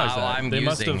didn't realize that. They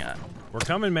must have. We're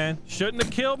coming, man. Shouldn't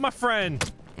have killed my friend.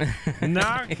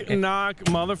 Knock, knock,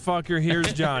 motherfucker.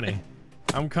 Here's Johnny.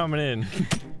 I'm coming in.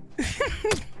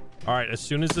 All right, as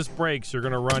soon as this breaks, you're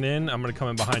gonna run in. I'm gonna come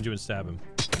in behind you and stab him.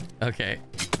 Okay.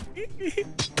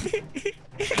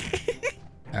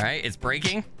 All right, it's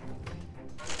breaking.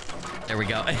 There we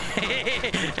go. I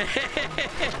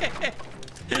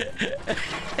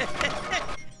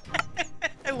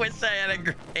wish I had a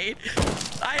grenade.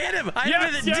 I hit him. I hit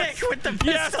him in the dick with the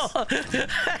pistol.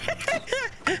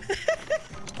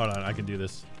 Hold on, I can do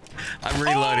this. I'm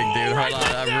reloading, dude. Hold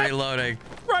on, I'm reloading.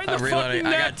 I'm reloading.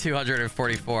 I got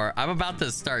 244. I'm about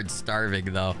to start starving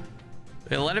though.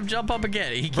 Hey, let him jump up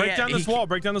again. He can't. Break down this wall.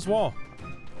 Break down this wall.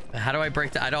 How do I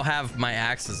break that? I don't have my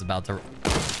axe is about to.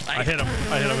 I hit him.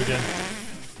 I hit him again.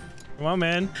 Come on,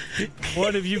 man.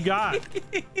 What have you got?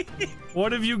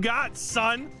 What have you got,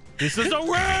 son? This is a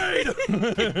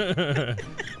raid.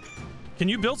 Can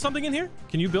you build something in here?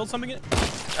 Can you build something in?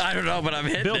 I don't know, but I'm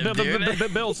hitting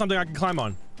him, build something I can climb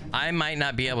on. I might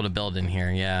not be able to build in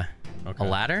here. Yeah. Okay. A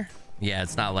ladder? Yeah,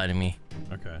 it's not letting me.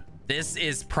 Okay. This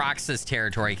is Prox's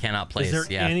territory. Cannot place. Is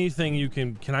there anything you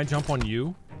can? Can I jump on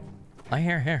you?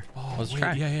 Here. Oh, let's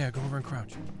try. Yeah. Go over and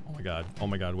crouch. Oh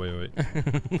my god. Wait.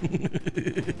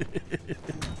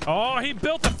 Oh, he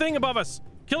built a thing above us.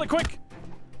 Kill it quick.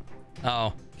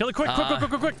 Oh. Kill it quick.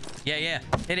 Quick. Yeah.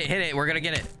 Hit it. We're gonna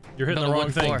get it. You're hitting the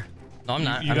wrong thing. Floor. No, I'm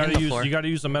not. You gotta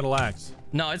use the metal axe.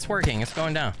 No, it's working. It's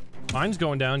going down. Mine's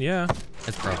going down. Yeah.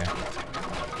 It's broken.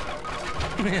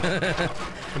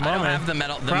 Come on, I don't man. have the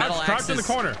metal. The metal axe crouch in the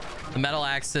corner. The metal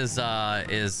axe is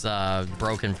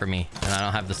broken for me, and I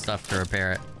don't have the stuff to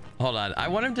repair it. Hold on. I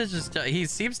want him to just. He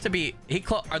seems to be.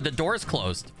 The door's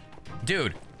closed,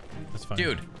 dude. That's fine.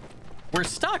 Dude, we're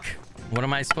stuck. What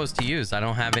am I supposed to use? I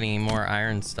don't have any more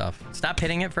iron stuff. Stop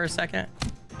hitting it for a second.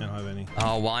 I don't have any.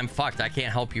 Oh well, I'm fucked. I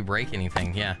can't help you break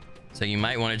anything. Yeah. So you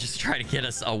might want to just try to get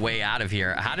us a way out of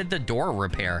here. How did the door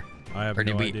repair? I have no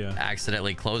idea. Or did we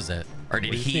accidentally close it? Or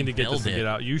did he build it? Get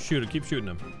out. You shoot it. Keep shooting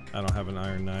him. I don't have an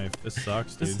iron knife. This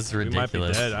sucks, dude. This is ridiculous. We might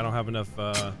be dead. I don't have enough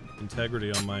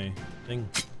integrity on my thing.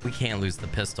 We can't lose the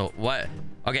pistol. What?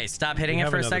 Okay, stop hitting it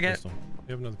for a second.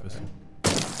 We have another pistol.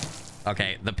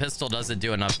 Okay, the pistol doesn't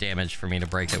do enough damage for me to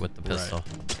break it with the pistol.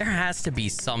 Right. There has to be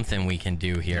something we can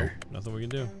do here. Nope, nothing we can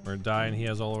do. We're gonna die and he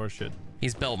has all of our shit.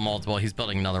 He's built multiple. He's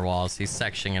building another walls. He's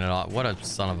sectioning it all. What a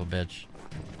son of a bitch.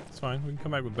 It's fine. We can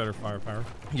come back with better firepower.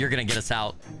 You're gonna get us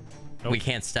out. Nope. We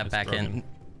can't step back in.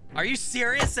 Are you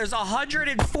serious? There's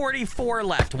 144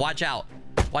 left. Watch out.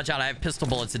 Watch out. I have pistol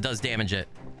bullets. It does damage it.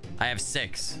 I have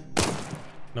 6.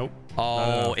 Nope.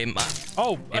 Oh,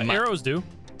 arrows do.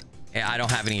 Yeah, I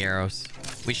don't have any arrows.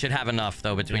 We should have enough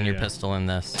though between your pistol and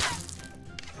this.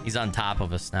 He's on top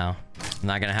of us now. I'm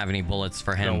not gonna have any bullets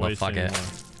for him, but fuck it.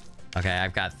 Okay,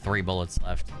 I've got 3 bullets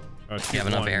left. Do you have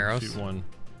enough arrows? Shoot one.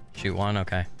 Shoot one.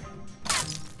 Okay.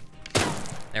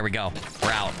 There we go.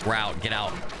 We're out. Get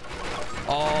out.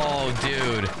 Oh,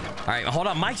 dude. All right, hold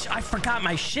on. I forgot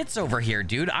my shit's over here,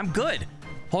 dude. I'm good.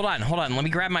 Hold on. Let me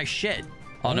grab my shit.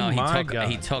 Oh no,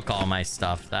 he took all my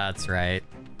stuff. That's right.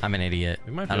 I'm an idiot.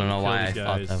 I don't know why I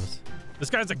thought that was.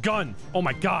 This guy's a gun. Oh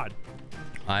my god.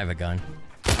 I have a gun.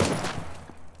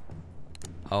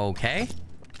 Okay.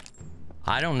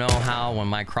 I don't know how when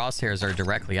my crosshairs are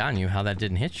directly on you, how that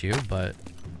didn't hit you, but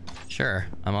sure.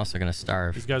 I'm also gonna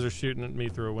starve. These guys are shooting at me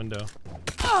through a window.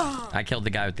 I killed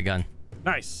the guy with the gun.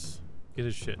 Nice. Get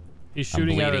his shit. He's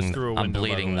shooting at us through a window. I'm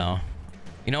bleeding though.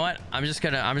 You know what? I'm just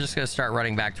gonna start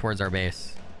running back towards our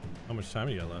base. How much time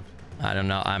you got left? I don't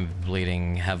know. I'm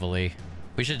bleeding heavily.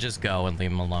 We should just go and leave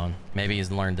him alone. Maybe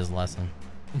he's learned his lesson.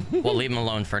 We'll leave him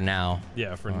alone for now.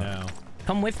 Yeah, for now.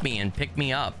 Come with me and pick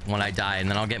me up when I die, and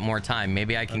then I'll get more time.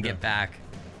 Maybe I can get back,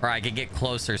 or I could get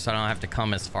closer so I don't have to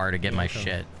come as far to get my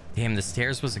shit. Damn, the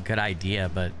stairs was a good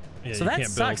idea, but so that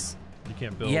sucks. You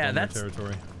can't build on their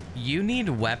territory. You need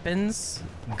weapons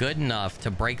good enough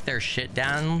to break their shit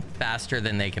down faster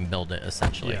than they can build it,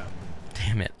 essentially. Yeah.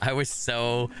 Damn it. I was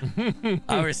so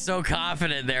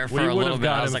confident there for a little bit.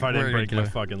 I was like, I didn't break my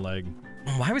fucking leg.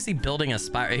 Why was he building a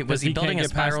spiral? Was he building a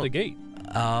spiral? Past the gate.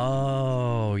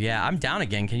 Oh, yeah. I'm down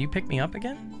again. Can you pick me up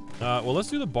again? Well, let's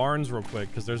do the barns real quick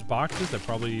because there's boxes that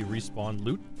probably respawn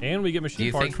loot, and we get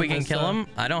machine parts. Do you think we can kill him?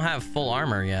 I don't have full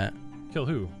armor yet. Kill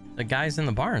who? The guys in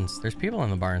the barns. There's people in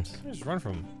the barns. Just run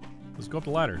from them. Let's go up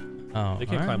the ladder. Oh, they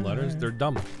can't climb ladders. They're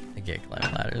dumb. They can't climb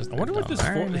ladders. I wonder what this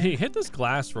for. Hey, hit this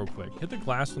glass real quick. Hit the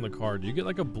glass from the car. Do you get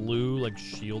like a blue like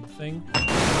shield thing? You did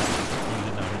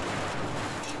not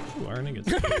hit. Ooh, iron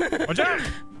ingots. Watch out!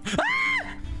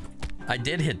 I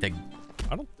did hit the.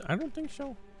 I don't think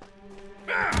so.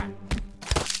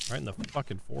 Right in the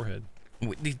fucking forehead.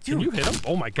 Wait, dude, can you hit him?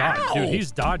 Oh my god, ow! Dude,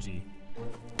 he's dodgy.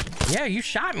 Yeah, you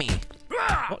shot me.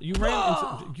 Well, you ran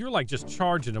into, you're like just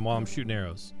charging him while I'm shooting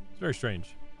arrows. It's very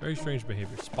strange. Very strange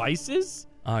behavior. Spices?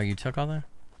 Oh, you took all that?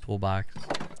 Toolbox.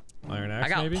 Iron axe, I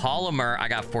got maybe? polymer. I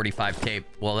got 45 tape.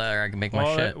 Well, there I can make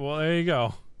my shit. Well, there you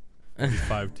go.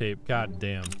 45 tape. God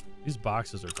damn. These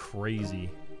boxes are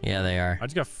crazy. Yeah, they are. I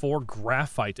just got 4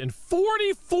 graphite and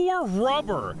 44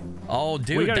 rubber. Oh,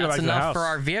 dude, that's enough for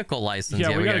our vehicle license.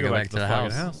 Yeah, we gotta go back to the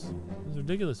house. This is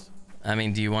ridiculous. I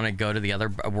mean, do you want to go to the other?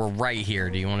 We're right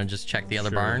here. Do you want to just check the other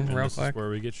barn real quick? This is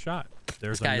where we get shot.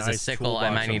 There's this guy's a nice a sickle.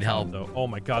 I might need help. Though. Oh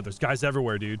my god, there's guys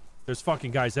everywhere, dude. There's fucking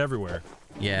guys everywhere.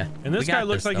 Yeah. And this guy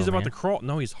looks like he's about to crawl.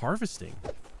 No, he's harvesting.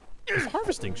 He's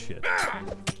harvesting shit.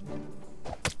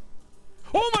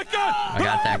 Oh my god! I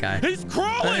got that guy. He's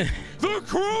crawling! They're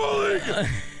crawling!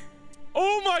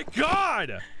 Oh my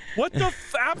god! What the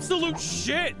absolute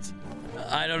shit?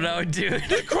 I don't know, dude.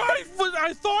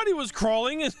 I thought he was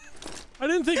crawling. I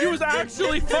didn't think he was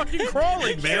actually fucking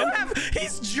crawling, man.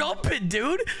 He's jumping,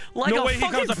 dude. Like a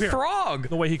fucking frog.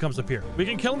 No way he comes up here. We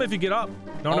can kill him if you get up. Know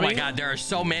what I mean? Oh my god, there are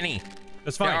so many.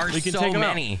 That's fine. We can take him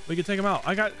out. We can take him out.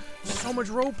 I got so much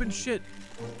rope and shit.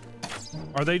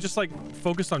 Are they just like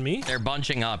focused on me? They're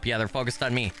bunching up. Yeah, they're focused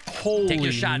on me. Holy take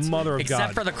your shots. Mother of God.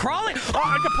 Except for the crawling. Oh,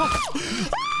 I got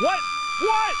What?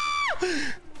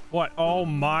 What? Oh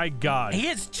my god. He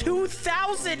has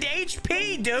 2,000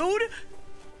 HP, dude.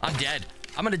 I'm dead.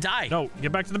 I'm gonna die. No,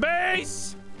 get back to the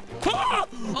base. Oh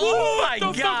my god.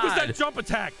 What the fuck was that jump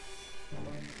attack?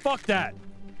 Fuck that.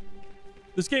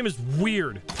 This game is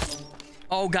weird.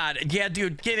 Oh god. Yeah,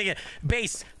 dude. Getting it.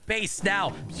 Base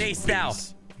now. Base now.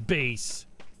 Base.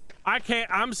 I can't.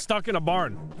 I'm stuck in a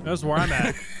barn. That's where I'm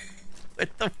at.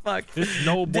 What the fuck? It's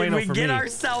no bueno for me. Did we get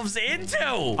ourselves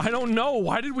into? I don't know.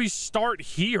 Why did we start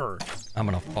here? I'm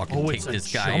gonna fucking take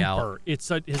this guy out.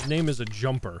 His name is a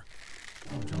jumper.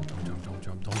 Don't jump.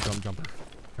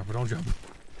 Jumper, don't jump.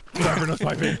 Swiper, no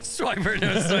swiping. Swiper,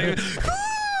 no swiping.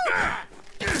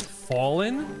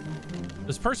 Fallen?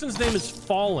 This person's name is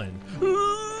Fallen.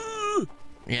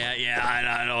 Yeah,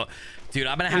 I don't. Dude,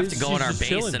 I'm gonna have to go in our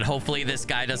base and hopefully this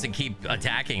guy doesn't keep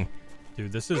attacking.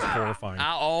 Dude, this is horrifying.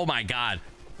 Oh my god.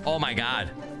 Oh my god.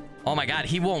 Oh my god.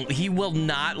 He will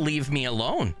not leave me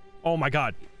alone. Oh my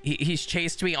god. He's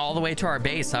chased me all the way to our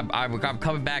base. I'm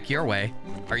coming back your way.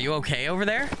 Are you okay over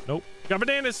there? Nope. Got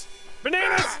bananas.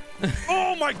 Bananas!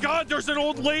 Oh my god, there's an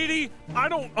old lady. I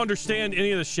don't understand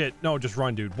any of this shit. No, just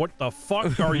run, dude. What the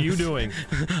fuck are you doing?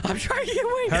 I'm trying to get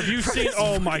away. Have you seen?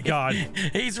 Oh my god.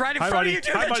 He's right in front of you,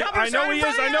 dude. I know he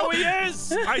is. I know he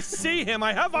is. I see him.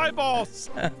 I have eyeballs.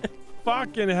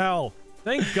 Fucking hell.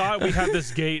 Thank God we have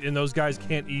this gate and those guys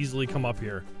can't easily come up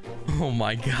here. Oh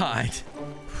my god.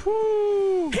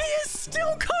 Whew. He is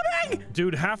still coming!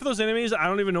 Dude, half of those enemies, I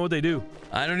don't even know what they do.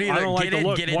 I don't either. I don't like the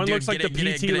look. One looks like the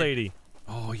PT lady.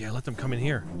 Oh, Oh, yeah, let them come in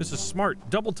here. This is smart.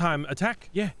 Double time attack.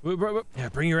 Yeah. Yeah,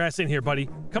 bring your ass in here, buddy.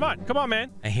 Come on, man.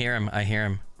 I hear him.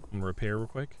 I'm gonna repair real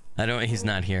quick. He's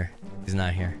not here.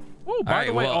 Oh, by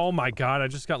the way, oh my God, I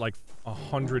just got like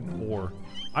 100 ore.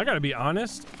 I gotta be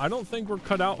honest, I don't think we're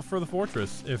cut out for the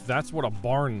fortress if that's what a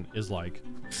barn is like.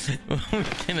 We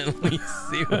can at least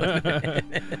see what it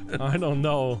is. I don't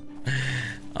know.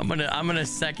 I'm gonna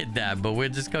second that, but we'll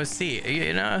just go see.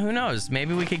 You know, who knows?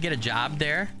 Maybe we could get a job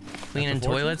there, cleaning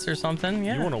toilets or something.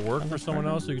 Yeah. You want to work for someone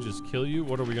else who could just kill you?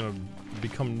 What are we gonna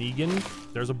become Negan?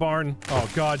 There's a barn. Oh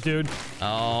God, dude.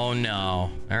 Oh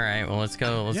no. All right. Well, let's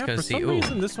go. Let's go see. For some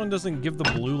reason, this one doesn't give the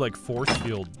blue like force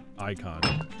field icon.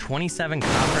 27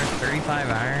 copper, 35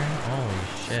 iron. Holy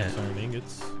shit. Iron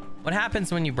ingots. What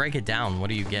happens when you break it down? What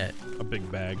do you get? A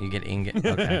big bag. You get ingot.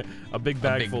 Okay. A big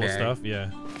bag full of stuff.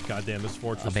 Yeah. Goddamn, this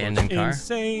fortress abandoned car.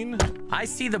 Insane. I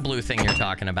see the blue thing you're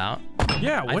talking about.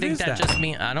 Yeah. What is that? I think that just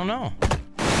means I don't know.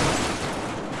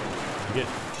 You get.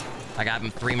 I got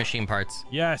 3 machine parts.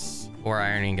 Yes. 4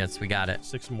 iron ingots. We got it.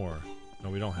 6 more.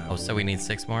 No, we don't have. Oh, so we need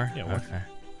 6 more? Yeah. Okay.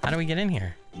 How do we get in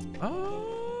here?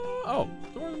 Oh,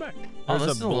 door in the back. Oh, There's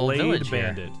this is a a little blade village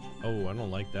bandit. Here. Oh, I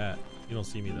don't like that. You don't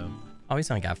see me though. Oh, he's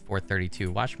only got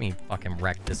 432. Watch me fucking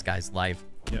wreck this guy's life.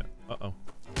 Yeah. Uh-oh.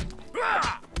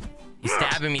 He's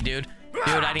stabbing me, dude. Dude,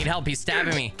 I need help. He's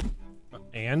stabbing me.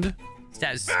 And?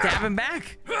 Stab him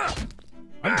back.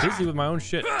 I'm busy with my own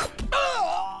shit.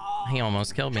 He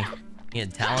almost killed me. He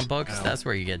had talent books. Ow. That's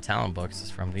where you get talent books, is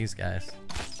from these guys.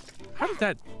 How did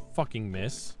that fucking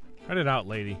miss? Cut it out,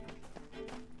 lady.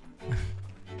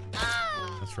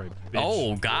 That's right, bitch.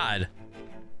 Oh, God.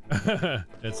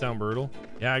 That sound brutal?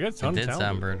 Yeah, I got a ton of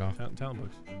talent brutal. Talent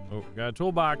books. Oh, got a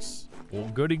toolbox. Oh,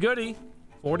 goody goody.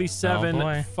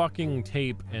 47 fucking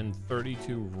tape and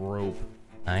 32 rope.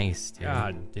 Nice, dude.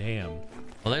 God damn.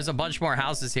 Well, there's a bunch more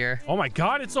houses here. Oh my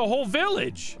God, it's a whole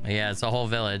village. Yeah, it's a whole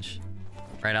village.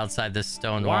 Right outside this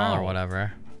stone wall or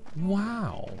whatever.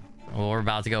 Wow. Well, we're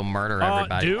about to go murder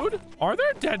everybody. Dude, are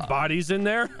there dead bodies in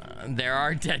there? There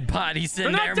are dead bodies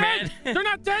in there, man. They're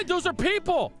not dead. Those are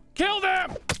people. Kill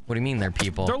them. What do you mean they're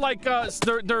people? They're like,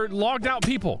 they're logged out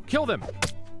people. Kill them.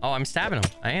 Oh, I'm stabbing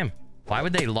them. I am. Why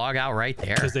would they log out right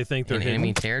there? Because they think they're in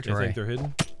enemy territory. They think they're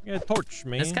hidden. Yeah, torch,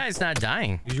 man. This guy's not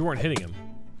dying. Because you weren't hitting him.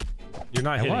 You're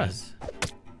not hitting him.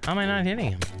 How am I not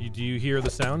hitting him? Do you hear the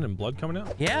sound and blood coming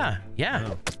out? Yeah, yeah.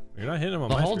 No. You're not hitting him on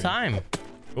the my whole screen. time.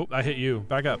 Oh, I hit you.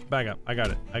 Back up, back up. I got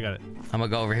it. I got it. I'm gonna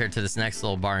go over here to this next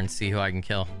little bar and see who I can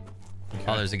kill. Okay.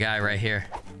 Oh, there's a guy right here.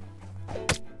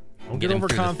 Don't get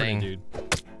overconfident, dude.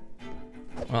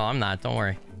 Well, I'm not. Don't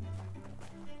worry.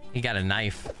 He got a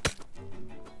knife.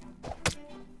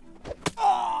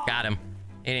 Got him.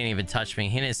 He didn't even touch me.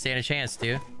 He didn't stand a chance,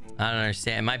 dude. I don't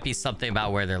understand. It might be something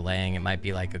about where they're laying. It might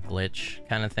be like a glitch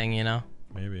kind of thing, you know?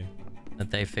 Maybe.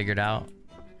 That they figured out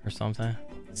or something.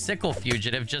 Sickle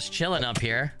fugitive just chilling up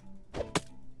here.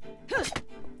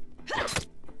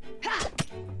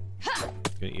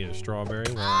 Gonna eat a strawberry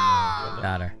while I'm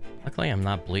got her. Luckily, I'm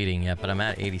not bleeding yet, but I'm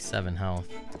at 87 health.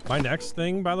 My next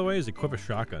thing, by the way, is equip a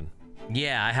shotgun.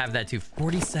 Yeah, I have that too.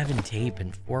 47 tape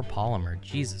and 4 polymer.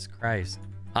 Jesus Christ.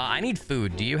 I need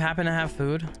food. Do you happen to have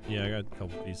food? Yeah, I got a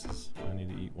couple pieces. I need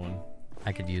to eat one.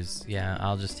 I could use, yeah,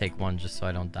 I'll just take one just so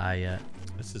I don't die yet.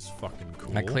 This is fucking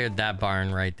cool. I cleared that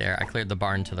barn right there. I cleared the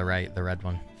barn to the right, the red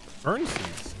one. Burn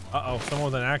seeds. Uh-oh, someone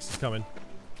with an axe is coming.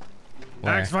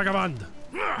 Where? Axe vagabond.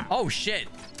 Oh, shit.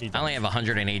 I only have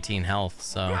 118 health,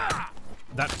 so.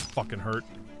 That fucking hurt.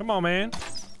 Come on, man.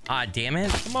 Ah, damn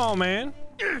it. Come on, man.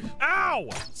 Ow!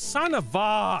 Son of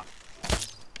a...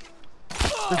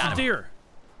 There's a deer.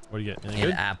 What do you get?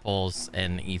 Get apples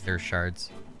and ether shards.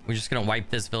 We're just gonna wipe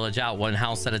this village out one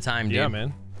house at a time, dude. Yeah,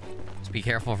 man. Just be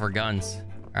careful for guns.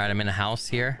 All right, I'm in a house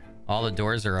here. All the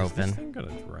doors are open. Is this thing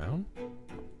gonna drown?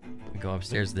 We go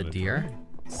upstairs to the deer.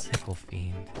 Sickle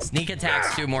fiend. Sneak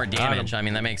attacks do more damage. I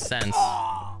mean, that makes sense.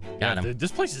 Got him.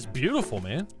 This place is beautiful,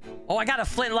 man. Oh, I got a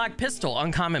flintlock pistol.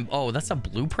 Uncommon. Oh, that's a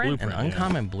blueprint? An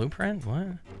uncommon blueprint? What?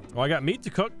 Well, I got meat to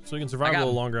cook, so we can survive a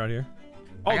little longer out here.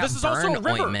 Oh, this is also a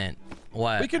river. Ointment.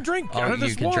 What? We can drink out of this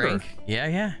you can water. Drink. Yeah,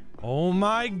 yeah. Oh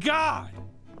my God.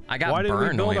 I got Why didn't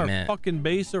we build ointment. our fucking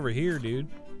base over here, dude?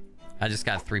 I just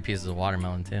got 3 pieces of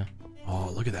watermelon too. Oh,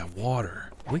 look at that water.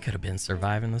 We could have been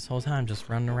surviving this whole time, just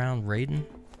running around raiding.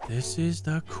 This is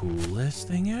the coolest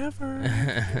thing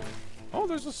ever. Oh,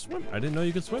 there's a swim. I didn't know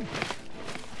you could swim.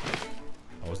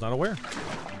 I was not aware.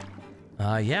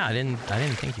 Yeah, I didn't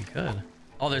think you could.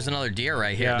 Oh, there's another deer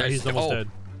right here. Yeah, he's almost dead.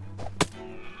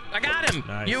 I got him.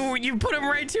 Nice. You put him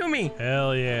right to me.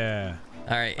 Hell yeah.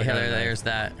 All right, there's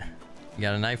that. You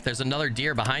got a knife. There's another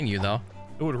deer behind you though.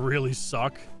 It would really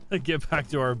suck to get back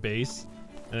to our base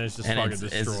and it's just fucking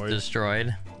destroyed. It's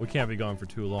destroyed. We can't be gone for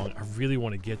too long. I really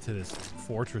want to get to this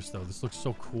fortress though. This looks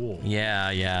so cool. Yeah,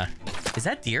 yeah. Is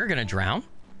that deer gonna drown?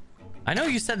 I know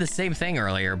you said the same thing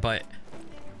earlier, but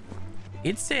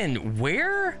it's in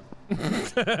where?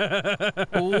 What?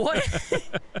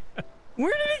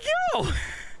 Where did it go?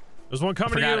 There's one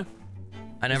coming to you.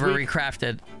 I never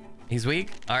recrafted. He's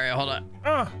weak. All right, hold on.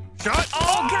 Shot.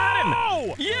 Oh, got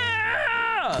him.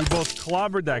 Yeah. We both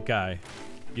clobbered that guy.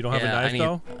 You don't have a knife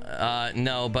though?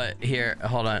 No, but here,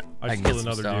 hold on. I can get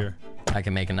another deer. I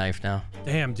can make a knife now.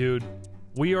 Damn, dude.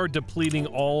 We are depleting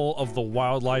all of the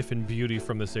wildlife and beauty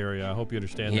from this area. I hope you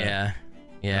understand that. Yeah.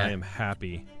 Yeah. I am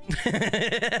happy.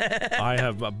 I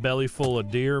have a belly full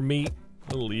of deer meat.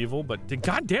 A little evil, but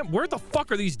goddamn, where the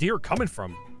fuck are these deer coming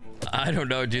from? I don't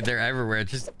know, dude. They're everywhere.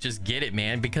 Just get it,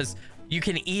 man. Because you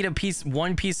can eat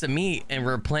one piece of meat and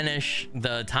replenish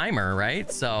the timer, right?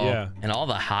 So yeah. And all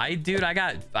the hide, dude. I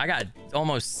got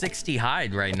almost 60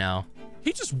 hide right now.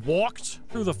 He just walked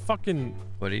through the fucking.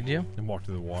 What did he do? And walked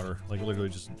through the water, like literally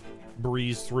just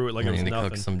breezed through it like it was nothing.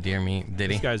 Cook some deer meat.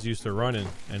 Did he? This guy's used to running,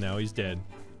 and now he's dead.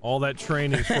 All that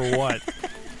training for what?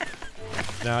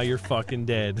 Now you're fucking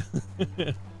dead.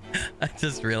 I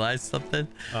just realized something.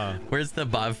 Where's the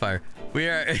bonfire? We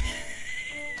are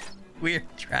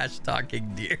trash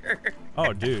talking deer.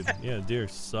 Oh, dude. Yeah, deer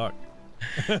suck.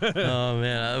 Oh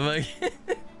man, I'm like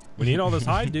we need all this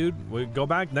hide, dude. We go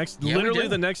back next. Yeah, literally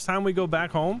the next time we go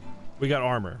back home, we got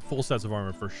armor, full sets of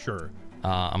armor for sure.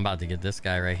 I'm about to get this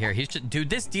guy right here. He's just, dude.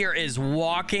 This deer is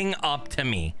walking up to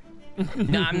me.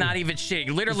 No, I'm not even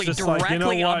shitting. Literally directly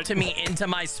like, you know up to me into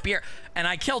my spear, and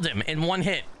I killed him in one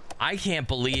hit. I can't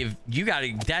believe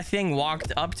that thing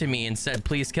walked up to me and said,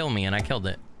 "Please kill me," and I killed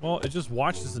it. Well, it just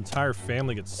watched his entire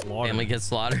family get slaughtered. Family get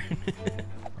slaughtered.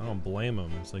 I don't blame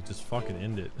him. It's like, just fucking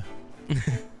end it.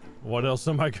 What else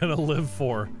am I gonna live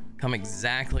for? Come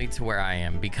exactly to where I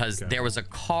am because there was a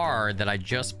car that I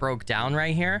just broke down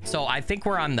right here. So I think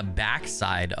we're on the back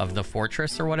side of the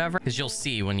fortress or whatever, because you'll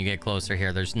see when you get closer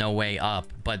here, there's no way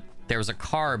up, but there's a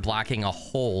car blocking a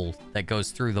hole that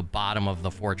goes through the bottom of the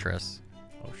fortress.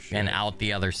 Oh shit. And out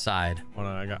the other side. Hold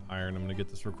on, I got iron. I'm gonna get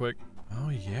this real quick. Oh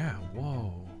yeah,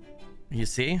 whoa. You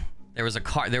see? There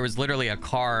was literally a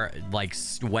car like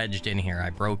wedged in here.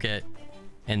 I broke it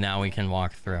and now we can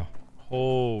walk through.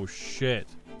 Oh shit.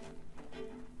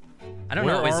 I don't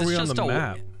know. Is this just a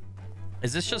map?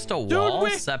 Is this just a wall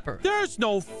separate? There's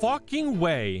no fucking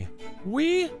way.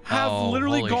 We have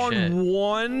literally gone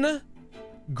one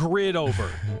grid over.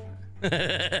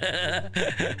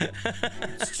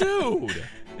 Dude,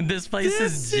 this place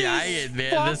is giant,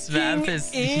 man. This map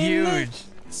is huge.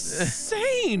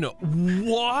 Insane.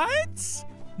 What?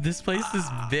 This place is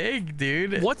big,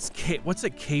 dude. What's at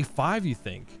K5, you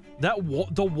think? That wall,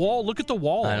 the wall, look at the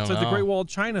wall. It's like the Great Wall of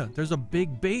China. There's a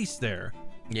big base there.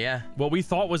 Yeah. What we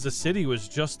thought was a city was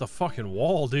just the fucking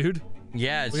wall, dude.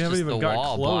 Yeah, it's just the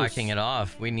wall blocking it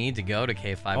off. We need to go to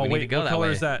K5. Oh, we need to go that way. What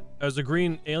color is that? There's a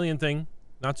green alien thing.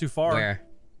 Not too far. Where?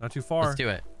 Not too far. Let's do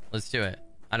it. Let's do it.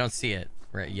 I don't see it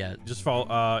right yet. Just follow.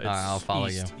 I'll follow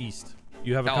you. East.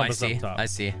 You have a compass up top. I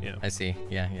see. Yeah. I see.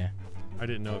 Yeah, yeah. I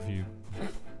didn't know if you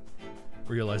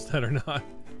realized that or not.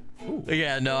 Ooh.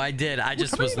 Yeah, no, I did. I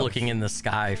just was looking in the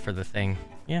sky for the thing.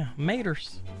 Yeah,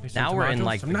 maters. Now we're in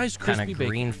like nice kind of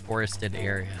green forested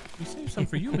area. We saved some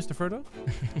for you, Mr. Frodo.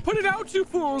 Put it out, you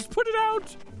fools! Put it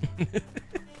out!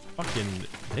 Fucking,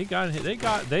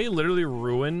 they literally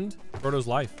ruined Frodo's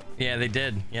life. Yeah, they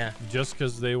did. Yeah. Just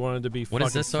because they wanted to be. What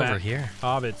is this over here?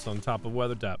 Hobbits on top of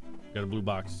Weathertop. Got a blue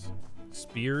box.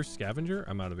 Spear scavenger.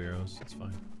 I'm out of arrows. It's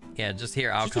fine. Yeah, just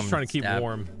here. I'll come. Just trying to keep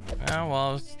warm. Oh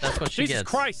well, that's what she gets. Jesus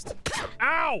Christ!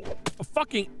 Ow! A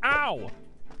fucking ow!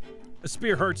 A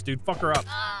spear hurts, dude. Fuck her up.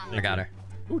 I got her.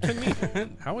 Ooh, 10 meat.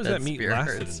 How is that meat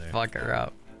lasted in there? Fuck her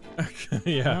up.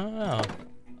 Yeah.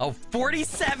 Oh,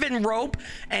 47 rope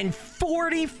and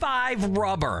 45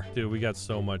 rubber. Dude, we got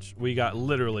so much. We got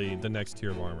literally the next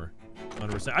tier of armor.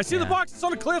 100%. I see the box. It's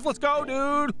on the cliff. Let's go,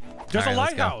 dude. There's a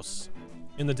lighthouse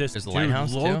in the distance. There's a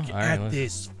lighthouse too? Look at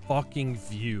this fucking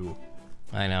view.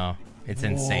 I know. It's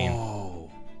insane. Whoa.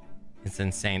 It's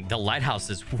insane. The lighthouse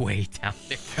is way down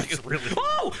there. That's really.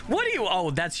 Oh, what are you?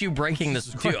 Oh, that's you breaking this.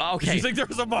 Dude, okay. You think there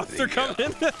was a monster coming?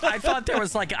 I thought there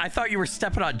was like. I thought you were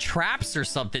stepping on traps or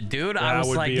something, dude. I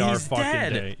was like, he's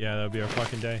dead. Day. Yeah, that would be our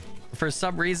fucking day. For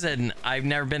some reason, I've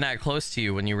never been that close to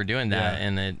you when you were doing that,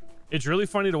 and it's really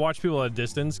funny to watch people at a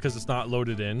distance because it's not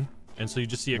loaded in, and so you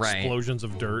just see explosions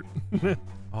of dirt.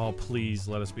 Oh, please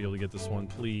let us be able to get this one.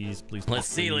 Please, please. Let's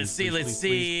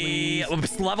see.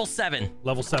 Level 7.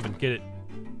 Level 7. Get it.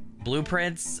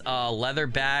 Blueprints, leather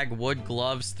bag, wood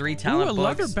gloves, 3 talent books. A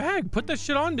leather bag. Put that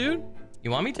shit on, dude.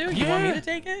 You want me to? Yeah. You want me to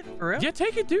take it? For real? Yeah,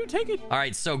 take it, dude. Take it. All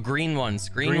right, so green ones.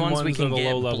 Green ones we can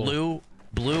get.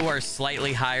 Blue are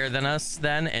slightly higher than us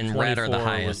then, and red are the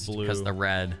highest because the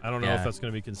red. I don't know if that's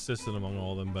going to be consistent among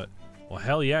all of them, but well,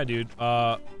 hell yeah, dude.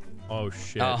 Oh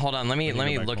shit. Hold on. Let me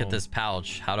look at this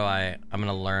pouch. How do I'm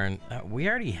gonna learn. We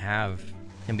already have.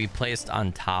 Can be placed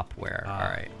on top where. All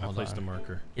right. I placed a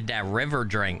marker. Get that river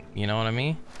drink. You know what I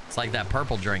mean? It's like that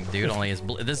purple drink, dude. Only it's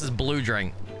this is blue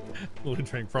drink. Blue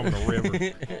drink from the river.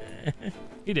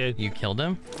 He did. You killed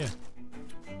him? Yeah.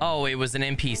 Oh, it was an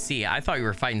NPC. I thought you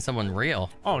were fighting someone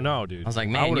real. Oh no, dude. I was like,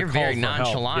 man, you're very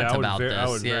nonchalant about this. I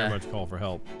would very much call for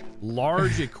help.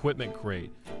 Large equipment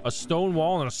crate, a stone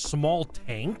wall, and a small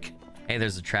tank. Hey,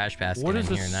 there's a trash basket What is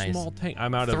in a here. Nice. small tank?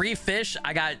 I'm out of 3 fish.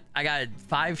 I got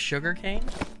 5 sugar cane.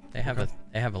 They have a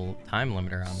time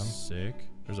limiter on them. Sick.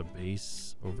 There's a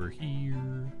base over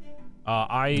here.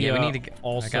 Yeah, we need to get,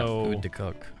 also I got food to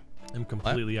cook. I'm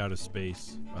completely out of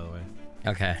space, by the way.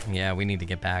 Okay, yeah, we need to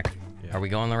get back. Yeah. Are we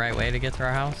going the right way to get to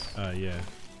our house? Yeah,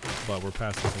 but we're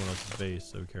passing someone else's base,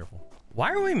 so be careful.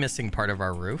 Why are we missing part of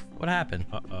our roof? What happened?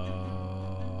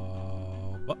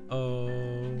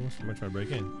 Somebody trying to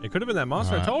break in. It could have been that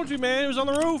monster. I told you, man, it was on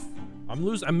the roof.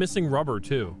 I'm missing rubber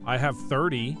too. I have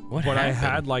 30, but happened? I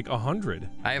had like 100.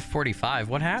 I have 45.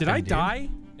 What happened? Did I dude? die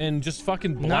and just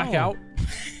fucking black out?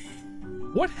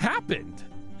 What happened?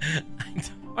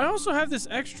 I also have this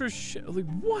extra shit. Like,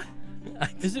 what?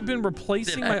 Has it been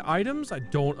replacing my items? I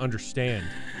don't understand.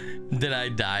 Did I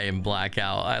die and black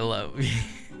out? I love you.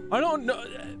 I don't know.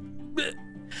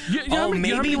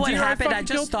 Maybe what happened, I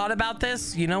just thought about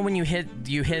this. You know when you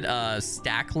hit a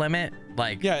stack limit?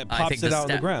 Like, yeah, it pops it out on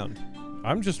the ground.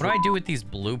 I'm just... What do I do with these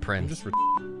blueprints?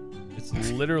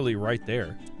 It's literally right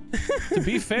there. To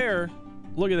be fair,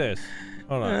 look at this.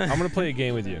 Hold on. I'm going to play a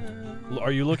game with you.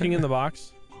 Are you looking in the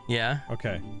box? Yeah.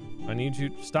 Okay. I need you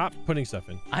to stop putting stuff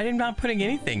in. I am not putting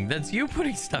anything. That's you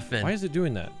putting stuff in. Why is it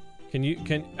doing that?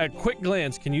 At quick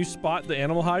glance, can you spot the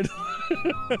animal hide?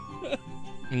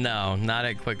 No, not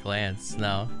at quick glance.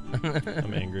 No.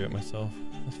 I'm angry at myself.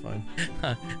 That's fine.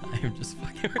 I'm just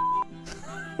fucking...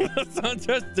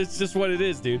 It's just what it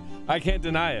is, dude. I can't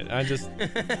deny it.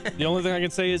 The only thing I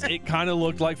can say is it kind of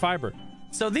looked like fiber.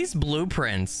 So these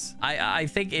blueprints, I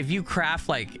think if you craft,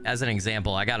 like, as an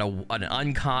example, I got an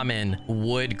uncommon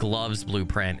wood gloves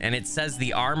blueprint, and it says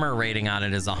the armor rating on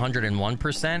it is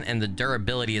 101% and the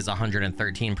durability is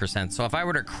 113%. So if I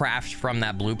were to craft from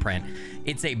that blueprint,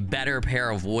 it's a better pair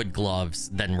of wood gloves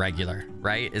than regular,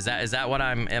 right? Is that what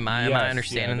am I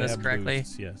understanding this correctly?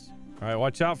 Boosts, yes. All right,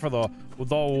 watch out for the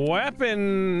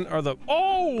weapon or the...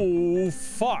 Oh,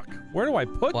 fuck. Where do I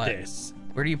put this?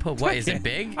 Where do you put what? Is it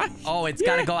big? Oh, it's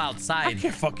got to go outside. I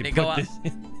can't fucking put this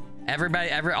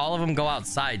in. All of them go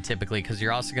outside typically because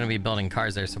you're also going to be building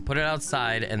cars there. So put it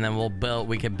outside, and then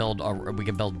we could build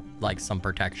like some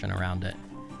protection around it.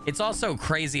 It's also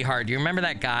crazy hard. Do you remember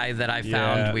that guy that I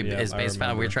found? His base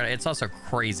found. We were trying. It's also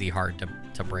crazy hard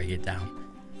to break it down.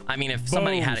 I mean, if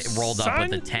somebody had it rolled up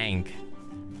with a tank.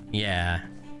 Yeah.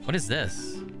 What is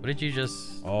this? What did you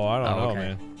just? Oh, I don't know,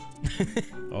 man.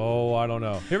 Oh, I don't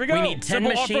know. Here we go. We need 10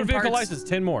 machine parts. License,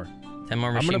 10 more. 10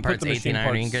 more machine parts, 18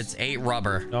 iron ingots, 8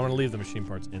 rubber. No, I'm gonna leave the machine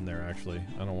parts in there, actually.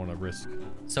 I don't want to risk.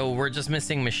 So we're just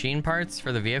missing machine parts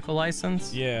for the vehicle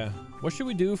license? Yeah. What should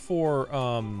we do for,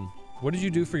 what did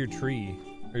you do for your tree?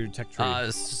 Or your tech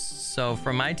tree? So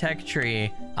for my tech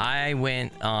tree, I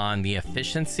went on the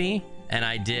efficiency, and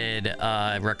I did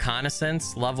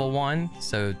reconnaissance level 1,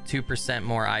 so 2%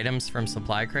 more items from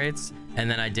supply crates. And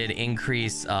then I did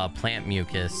increase plant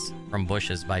mucus from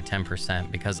bushes by 10%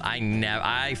 because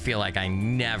I feel like I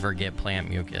never get plant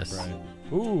mucus. Right.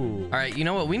 Ooh. All right, you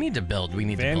know what we need to build? We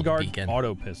need to build a beacon. Vanguard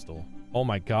auto pistol. Oh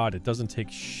my god, it doesn't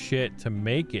take shit to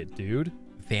make it, dude.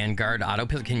 Vanguard auto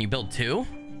pistol. Can you build 2?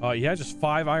 Yeah, just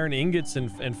 5 iron ingots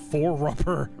and 4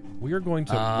 rubber. We are going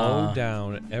to mow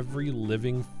down every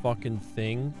living fucking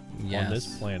thing on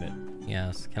this planet.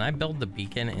 Yes. Can I build the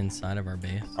beacon inside of our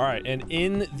base? All right, and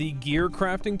in the gear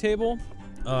crafting table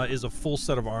is a full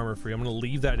set of armor for you. I'm going to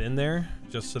leave that in there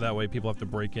just so that way people have to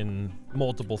break in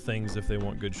multiple things if they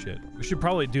want good shit. We should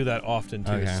probably do that often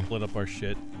too, to split up our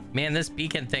shit. Man, this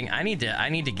beacon thing, I need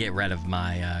to get rid of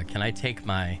my can I take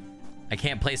my I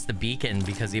can't place the beacon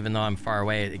because even though I'm far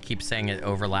away, it keeps saying it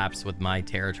overlaps with my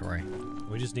territory.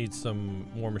 We just need some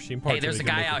more machine parts. Hey, there's a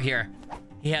guy out here.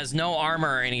 He has no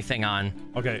armor or anything on.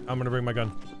 Okay, I'm gonna bring my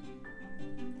gun.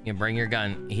 You bring your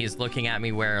gun. He's looking at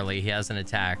me warily. He hasn't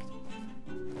attacked.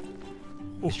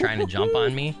 He's trying to jump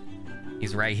on me.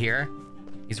 He's right here.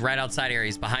 He's right outside here.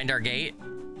 He's behind our gate.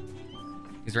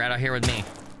 He's right out here with me.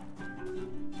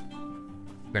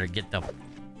 Better get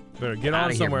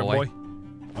on somewhere, boy.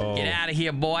 Oh. Get out of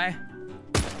here, boy.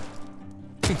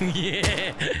 Yeah.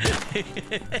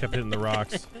 Kept hitting the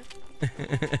rocks.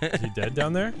 Is he dead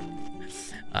down there?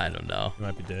 I don't know. He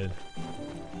might be dead.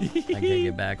 I can't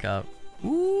get back up.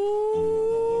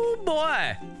 Ooh,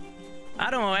 boy. I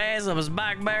don't know, ass of us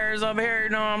back bears up here. You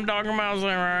know what I'm talking about?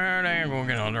 Right here. They ain't gonna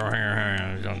get under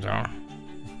here.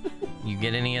 You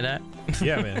get any of that?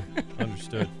 Yeah, man.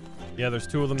 Understood. Yeah, there's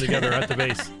 2 of them together at the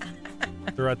base.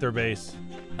 They're at their base.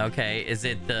 Okay, is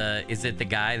it the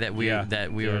guy that we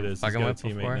were fucking with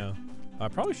before? Now. I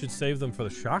probably should save them for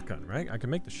the shotgun, right? I can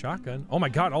make the shotgun. Oh my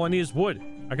god, all I need is wood.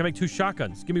 I can make 2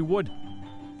 shotguns. Give me wood.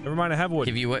 Never mind, I have wood.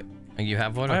 Give you what? You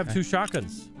have wood? I have 2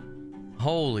 shotguns.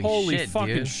 Holy shit,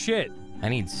 fucking dude. shit. I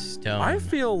need stone. I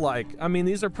feel like, I mean,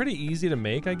 these are pretty easy to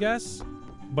make, I guess.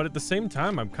 But at the same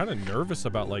time, I'm kind of nervous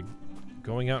about, like,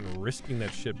 going out and risking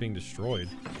that shit being destroyed.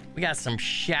 We got some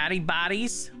shatty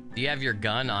bodies. Do you have your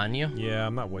gun on you? Yeah,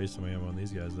 I'm not wasting my ammo on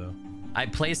these guys, though. I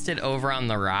placed it over on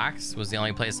the rocks. Was the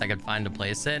only place I could find to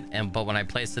place it. But when I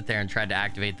placed it there and tried to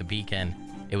activate the beacon,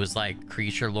 it was like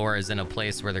creature lore is in a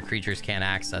place where the creatures can't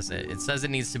access it. It says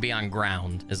it needs to be on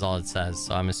ground is all it says.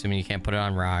 So I'm assuming you can't put it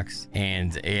on rocks.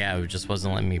 And yeah, it just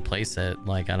wasn't letting me place it.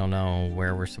 Like, I don't know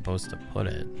where we're supposed to put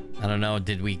it. I don't know.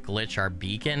 Did we glitch our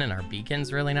beacon and our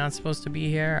beacon's really not supposed to be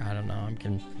here? I don't know. I'm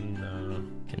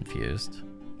confused.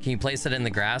 Can you place it in the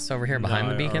grass over here behind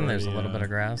the beacon? There's a little bit of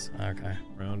grass. Okay.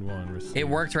 Round 1. Receive. It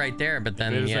worked right there, but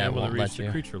then yeah, it won't let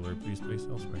you. Creature alert. Please place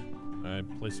elsewhere. I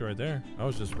placed it right there. I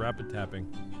was just rapid tapping.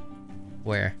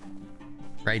 Where?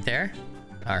 Right there?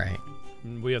 All right.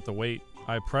 We have to wait.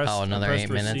 I pressed. Oh, another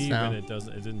 8 minutes now. And it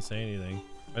didn't say anything.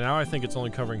 But now I think it's only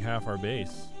covering half our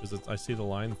base because I see the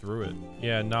line through it.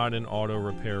 Yeah, not in auto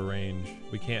repair range.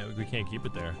 We can't keep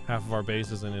it there. Half of our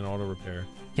base isn't in auto repair.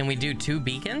 Can we do 2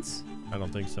 beacons? I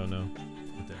don't think so. No.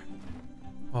 Right there.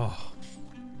 Oh.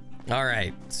 All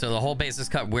right. So the whole base is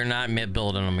cut. We're not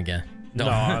building them again. No,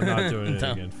 I'm not doing it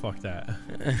again. Fuck that.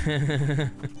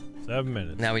 7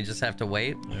 minutes. Now we just have to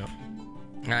wait. Yep.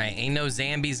 All right. Ain't no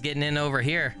zombies getting in over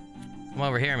here. Come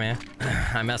over here, man.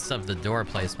 I messed up the door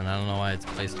placement. I don't know why it's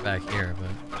placed back here, but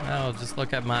oh, just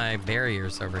look at my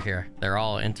barriers over here. They're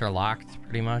all interlocked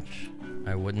pretty much.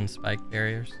 My wooden spike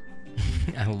barriers.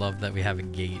 I love that we have a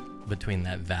gate between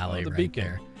that valley right beacon.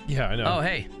 There. Yeah, I know. Oh,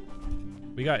 hey.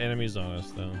 We got enemies on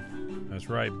us, though. That's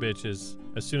right, bitches.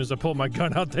 As soon as I pulled my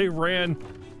gun out, they ran.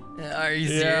 Are you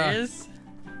serious?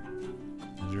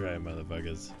 That's right,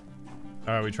 motherfuckers.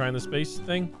 All right, we trying the space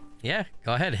thing? Yeah,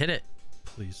 go ahead, hit it.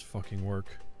 Please fucking work.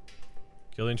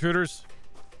 Kill the intruders.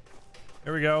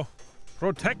 There we go.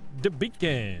 Protect the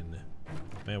beacon.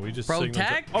 Man, we just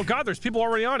protect. Oh God, there's people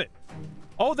already on it.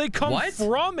 Oh, they come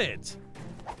from it.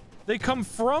 They come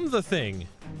from the thing.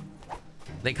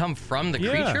 They come from the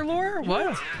creature lore?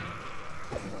 What? Yeah.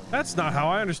 That's not how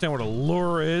I understand what a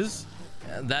lure is.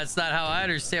 That's not how I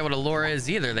understand what a lure is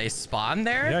either. They spawn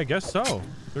there? Yeah, I guess so.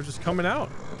 They're just coming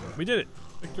out. We did it.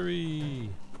 Victory.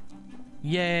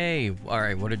 Yay. All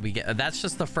right, what did we get? That's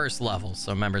just the first level.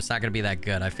 So remember, it's not going to be that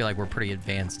good. I feel like we're pretty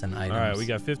advanced in items. All right, we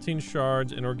got 15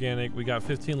 shards, inorganic. We got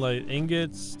 15 light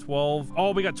ingots, 12.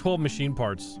 Oh, we got 12 machine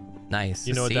parts. Nice.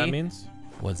 You know what that means?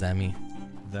 What does that mean?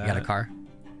 That you got a car?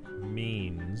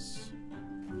 Means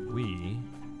we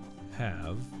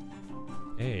have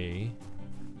a...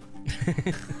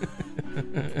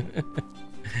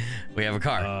 We have a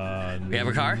car. We have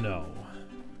a car? No.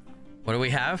 What do we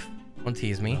have? Don't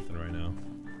tease me. Nothing right now.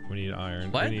 We need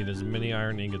iron. What? We need as many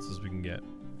iron ingots as we can get.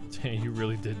 Dang, you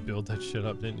really did build that shit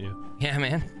up, didn't you? Yeah,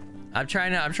 man. I'm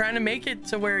trying to make it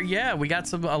to where, yeah, we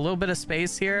got a little bit of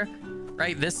space here.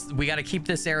 Right, we got to keep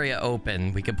this area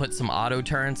open. We could put some auto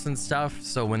turrets and stuff,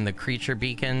 so when the creature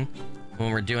beacon,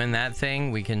 when we're doing that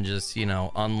thing, we can just, you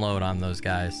know, unload on those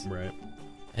guys. Right.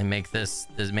 And make this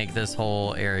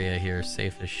whole area here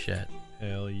safe as shit.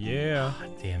 Hell yeah.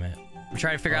 God damn it. I'm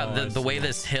trying to figure out the way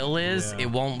this hill is. Yeah.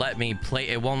 It won't let me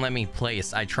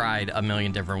place. I tried a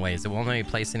million different ways. It won't let me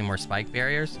place any more spike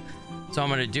barriers. So what I'm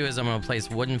gonna do is I'm gonna place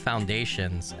wooden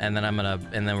foundations, and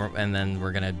then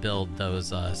we're gonna build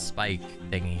those spike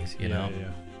thingies, you know.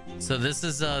 Yeah. So this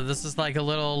is like a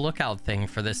little lookout thing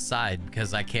for this side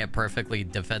because I can't perfectly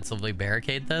defensively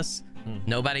barricade this.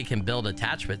 Nobody can build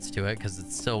attachments to it because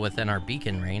it's still within our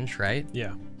beacon range, right?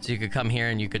 Yeah. So you could come here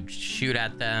and you could shoot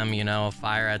at them, you know,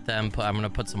 fire at them. I'm gonna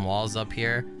put some walls up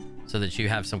here so that you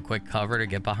have some quick cover to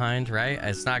get behind, right?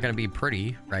 It's not gonna be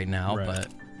pretty right now, but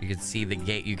you can see the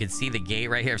gate. You can see the gate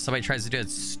right here. If somebody tries to do that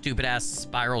stupid ass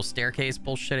spiral staircase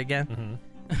bullshit again,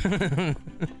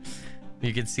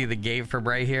 you can see the gate from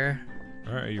right here.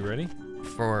 All right, are you ready?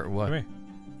 For what? Come here.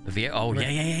 The V. Oh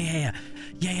yeah.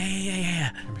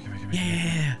 Yeah. Come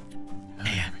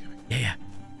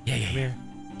here.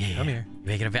 Come here.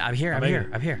 Make it a I'm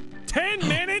here. 10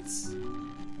 minutes.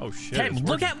 Oh shit. 10.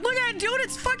 Look at it, dude.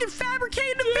 It's fucking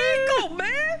fabricating the vehicle,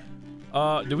 man.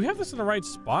 Do we have this in the right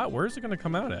spot? Where is it gonna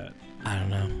come out at? I don't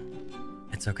know.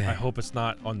 It's okay. I hope it's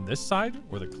not on this side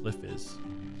where the cliff is.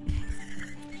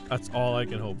 That's all I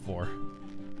can hope for.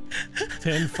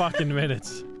 10 fucking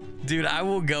minutes. Dude, I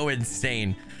will go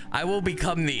insane. I will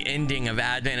become the ending of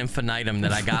Ad Infinitum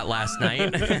that I got last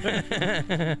night.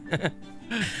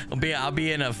 I'll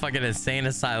be in a fucking insane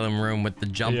asylum room with the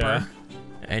jumper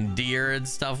and deer and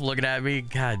stuff looking at me.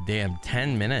 God damn,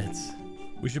 10 minutes.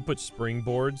 We should put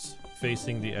springboards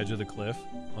facing the edge of the cliff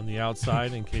on the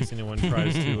outside in case anyone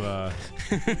tries to.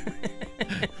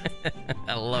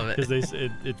 I love it. Because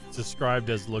it's described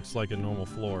as looks like a normal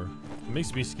floor. It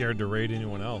makes me scared to raid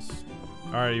anyone else.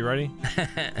 All right, you ready?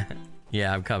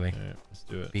 Yeah, I'm coming. All right, let's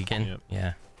do it. Beacon? Yep.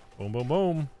 Yeah. Boom, boom,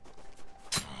 boom.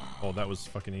 Oh, that was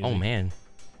fucking easy. Oh, man.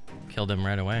 Killed him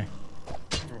right away.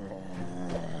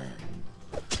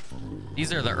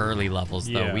 These are the early levels,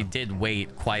 though. Yeah. We did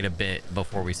wait quite a bit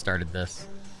before we started this.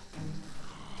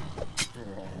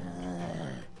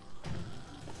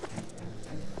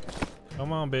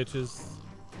 Come on, bitches.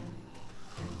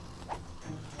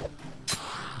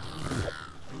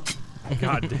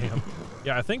 God damn.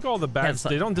 Yeah, I think all the bats,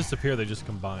 they don't disappear, they just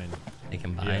combine. They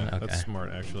combine? Yeah, okay. That's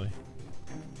smart, actually.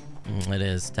 It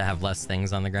is, to have less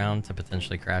things on the ground to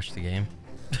potentially crash the game.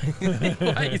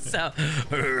 Why you sound...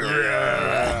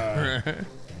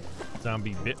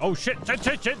 Zombie bit. Oh, shit,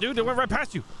 dude, they went right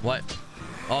past you. What?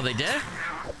 Oh, they did?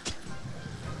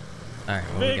 All right,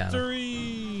 well,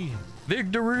 Victory!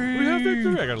 Victory! We have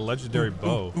victory. I got a legendary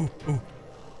bow.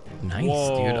 Nice,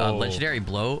 Whoa. dude. Legendary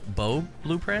bow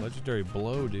blueprint? Legendary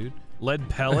blow, dude. Lead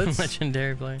pellets.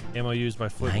 Legendary blade. Ammo used by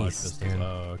flintlock Nice, pistols. dude.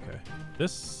 Oh, okay.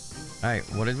 This... All right,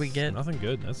 what did we get? Nothing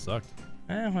good. That sucked.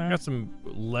 Well. Got some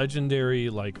legendary,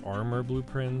 like, armor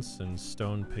blueprints and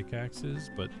stone pickaxes,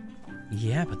 but...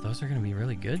 Yeah, but those are going to be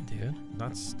really good, dude.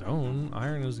 Not stone.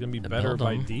 Iron is going to be To better build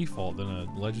by them. default than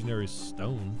a legendary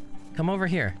stone. Come over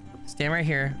here. Stand right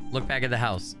here. Look back at the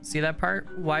house. See that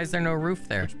part? Why is there no roof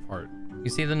there? Which part? You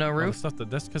see the no Oh, the roof? stuff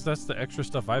that's because that's the extra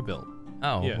stuff I built.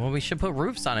 Oh, yeah. well, we should put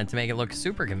roofs on it to make it look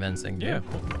super convincing, dude. Yeah,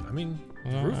 well, I mean,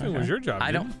 Oh, roofing was your job.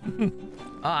 I dude.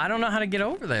 I don't know how to get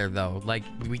over there, though. Like,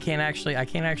 I can't actually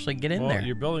get in Well, there.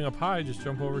 you're building up high. Just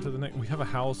jump over to the next. We have a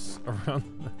house around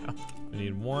the house. We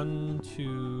need 1,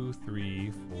 2,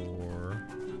 3, 4,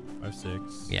 5,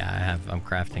 6. Yeah, I'm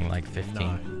crafting like 15.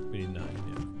 9. We need 9.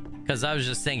 Yeah. Because I was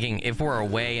just thinking, if we're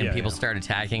away and people start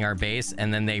attacking our base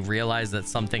and then they realize that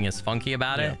something is funky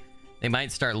about it, they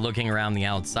might start looking around the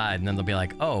outside and then they'll be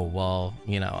like, oh, well,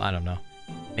 you know, I don't know.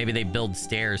 Maybe they build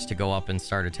stairs to go up and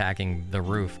start attacking the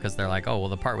roof because they're like, oh, well,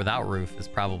 the part without roof is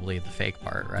probably the fake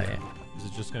part, right? Yeah. Is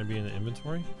it just going to be in the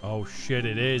inventory? Oh, shit,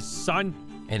 it is, son.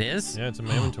 It is? Yeah, it's in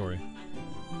my inventory.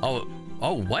 Oh,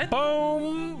 what?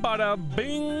 Boom, bada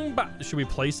bing, should we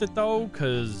place it, though?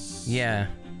 Because... Yeah,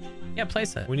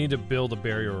 place it. We need to build a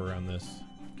barrier around this.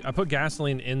 I put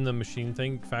gasoline in the machine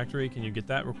thing factory. Can you get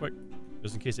that real quick?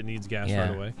 Just in case it needs gas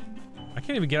right away. I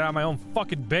can't even get out of my own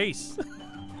fucking base.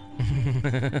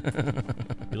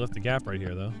 You left the gap right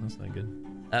here, though. That's not good.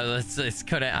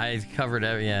 I covered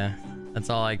it. Yeah, that's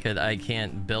all I could. I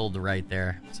can't build right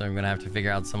there, so I'm gonna have to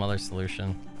figure out some other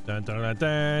solution. Dun, dun,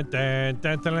 dun, dun,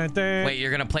 dun, dun, dun. Wait,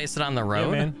 you're gonna place it on the road?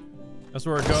 Yeah, man. That's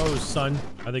where it goes, son.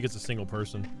 I think it's a single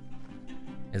person.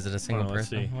 Is it a single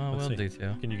person? Let's see. Well, Let's we'll see. do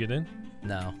two. Can you get in?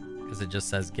 No, because it just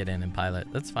says get in and pilot.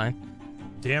 That's fine.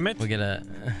 Damn it. We get a.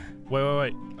 Wait.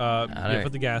 right.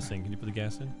 Put the gas in. Can you put the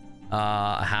gas in?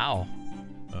 How?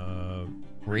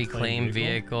 Reclaim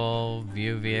vehicle?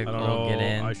 view vehicle, I don't know. get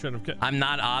in. I shouldn't have. I'm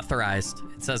not authorized.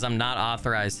 It says I'm not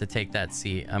authorized to take that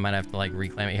seat. I might have to like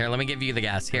reclaim it. Here, let me give you the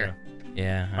gas. Here.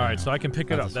 Yeah. All right, so I can pick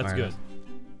it Not up. the That's good. smartest.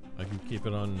 I can keep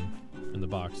it in the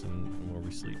box and where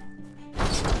we sleep.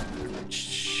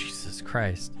 Jesus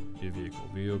Christ.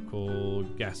 Vehicle,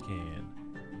 gas can.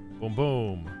 Boom,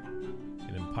 boom.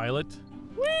 And then pilot.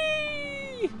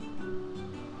 Whee!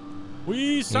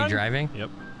 Wee, son. You driving? Yep.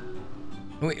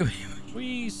 Wait.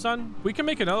 Wee, son. We can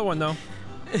make another one, though.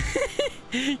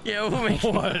 Yeah, we'll make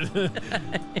What?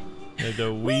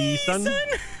 The wee, son.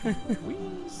 Wee,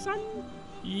 son.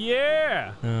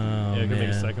 Yeah. Oh, Yeah, we can make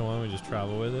a man. second one. We just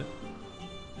travel with it.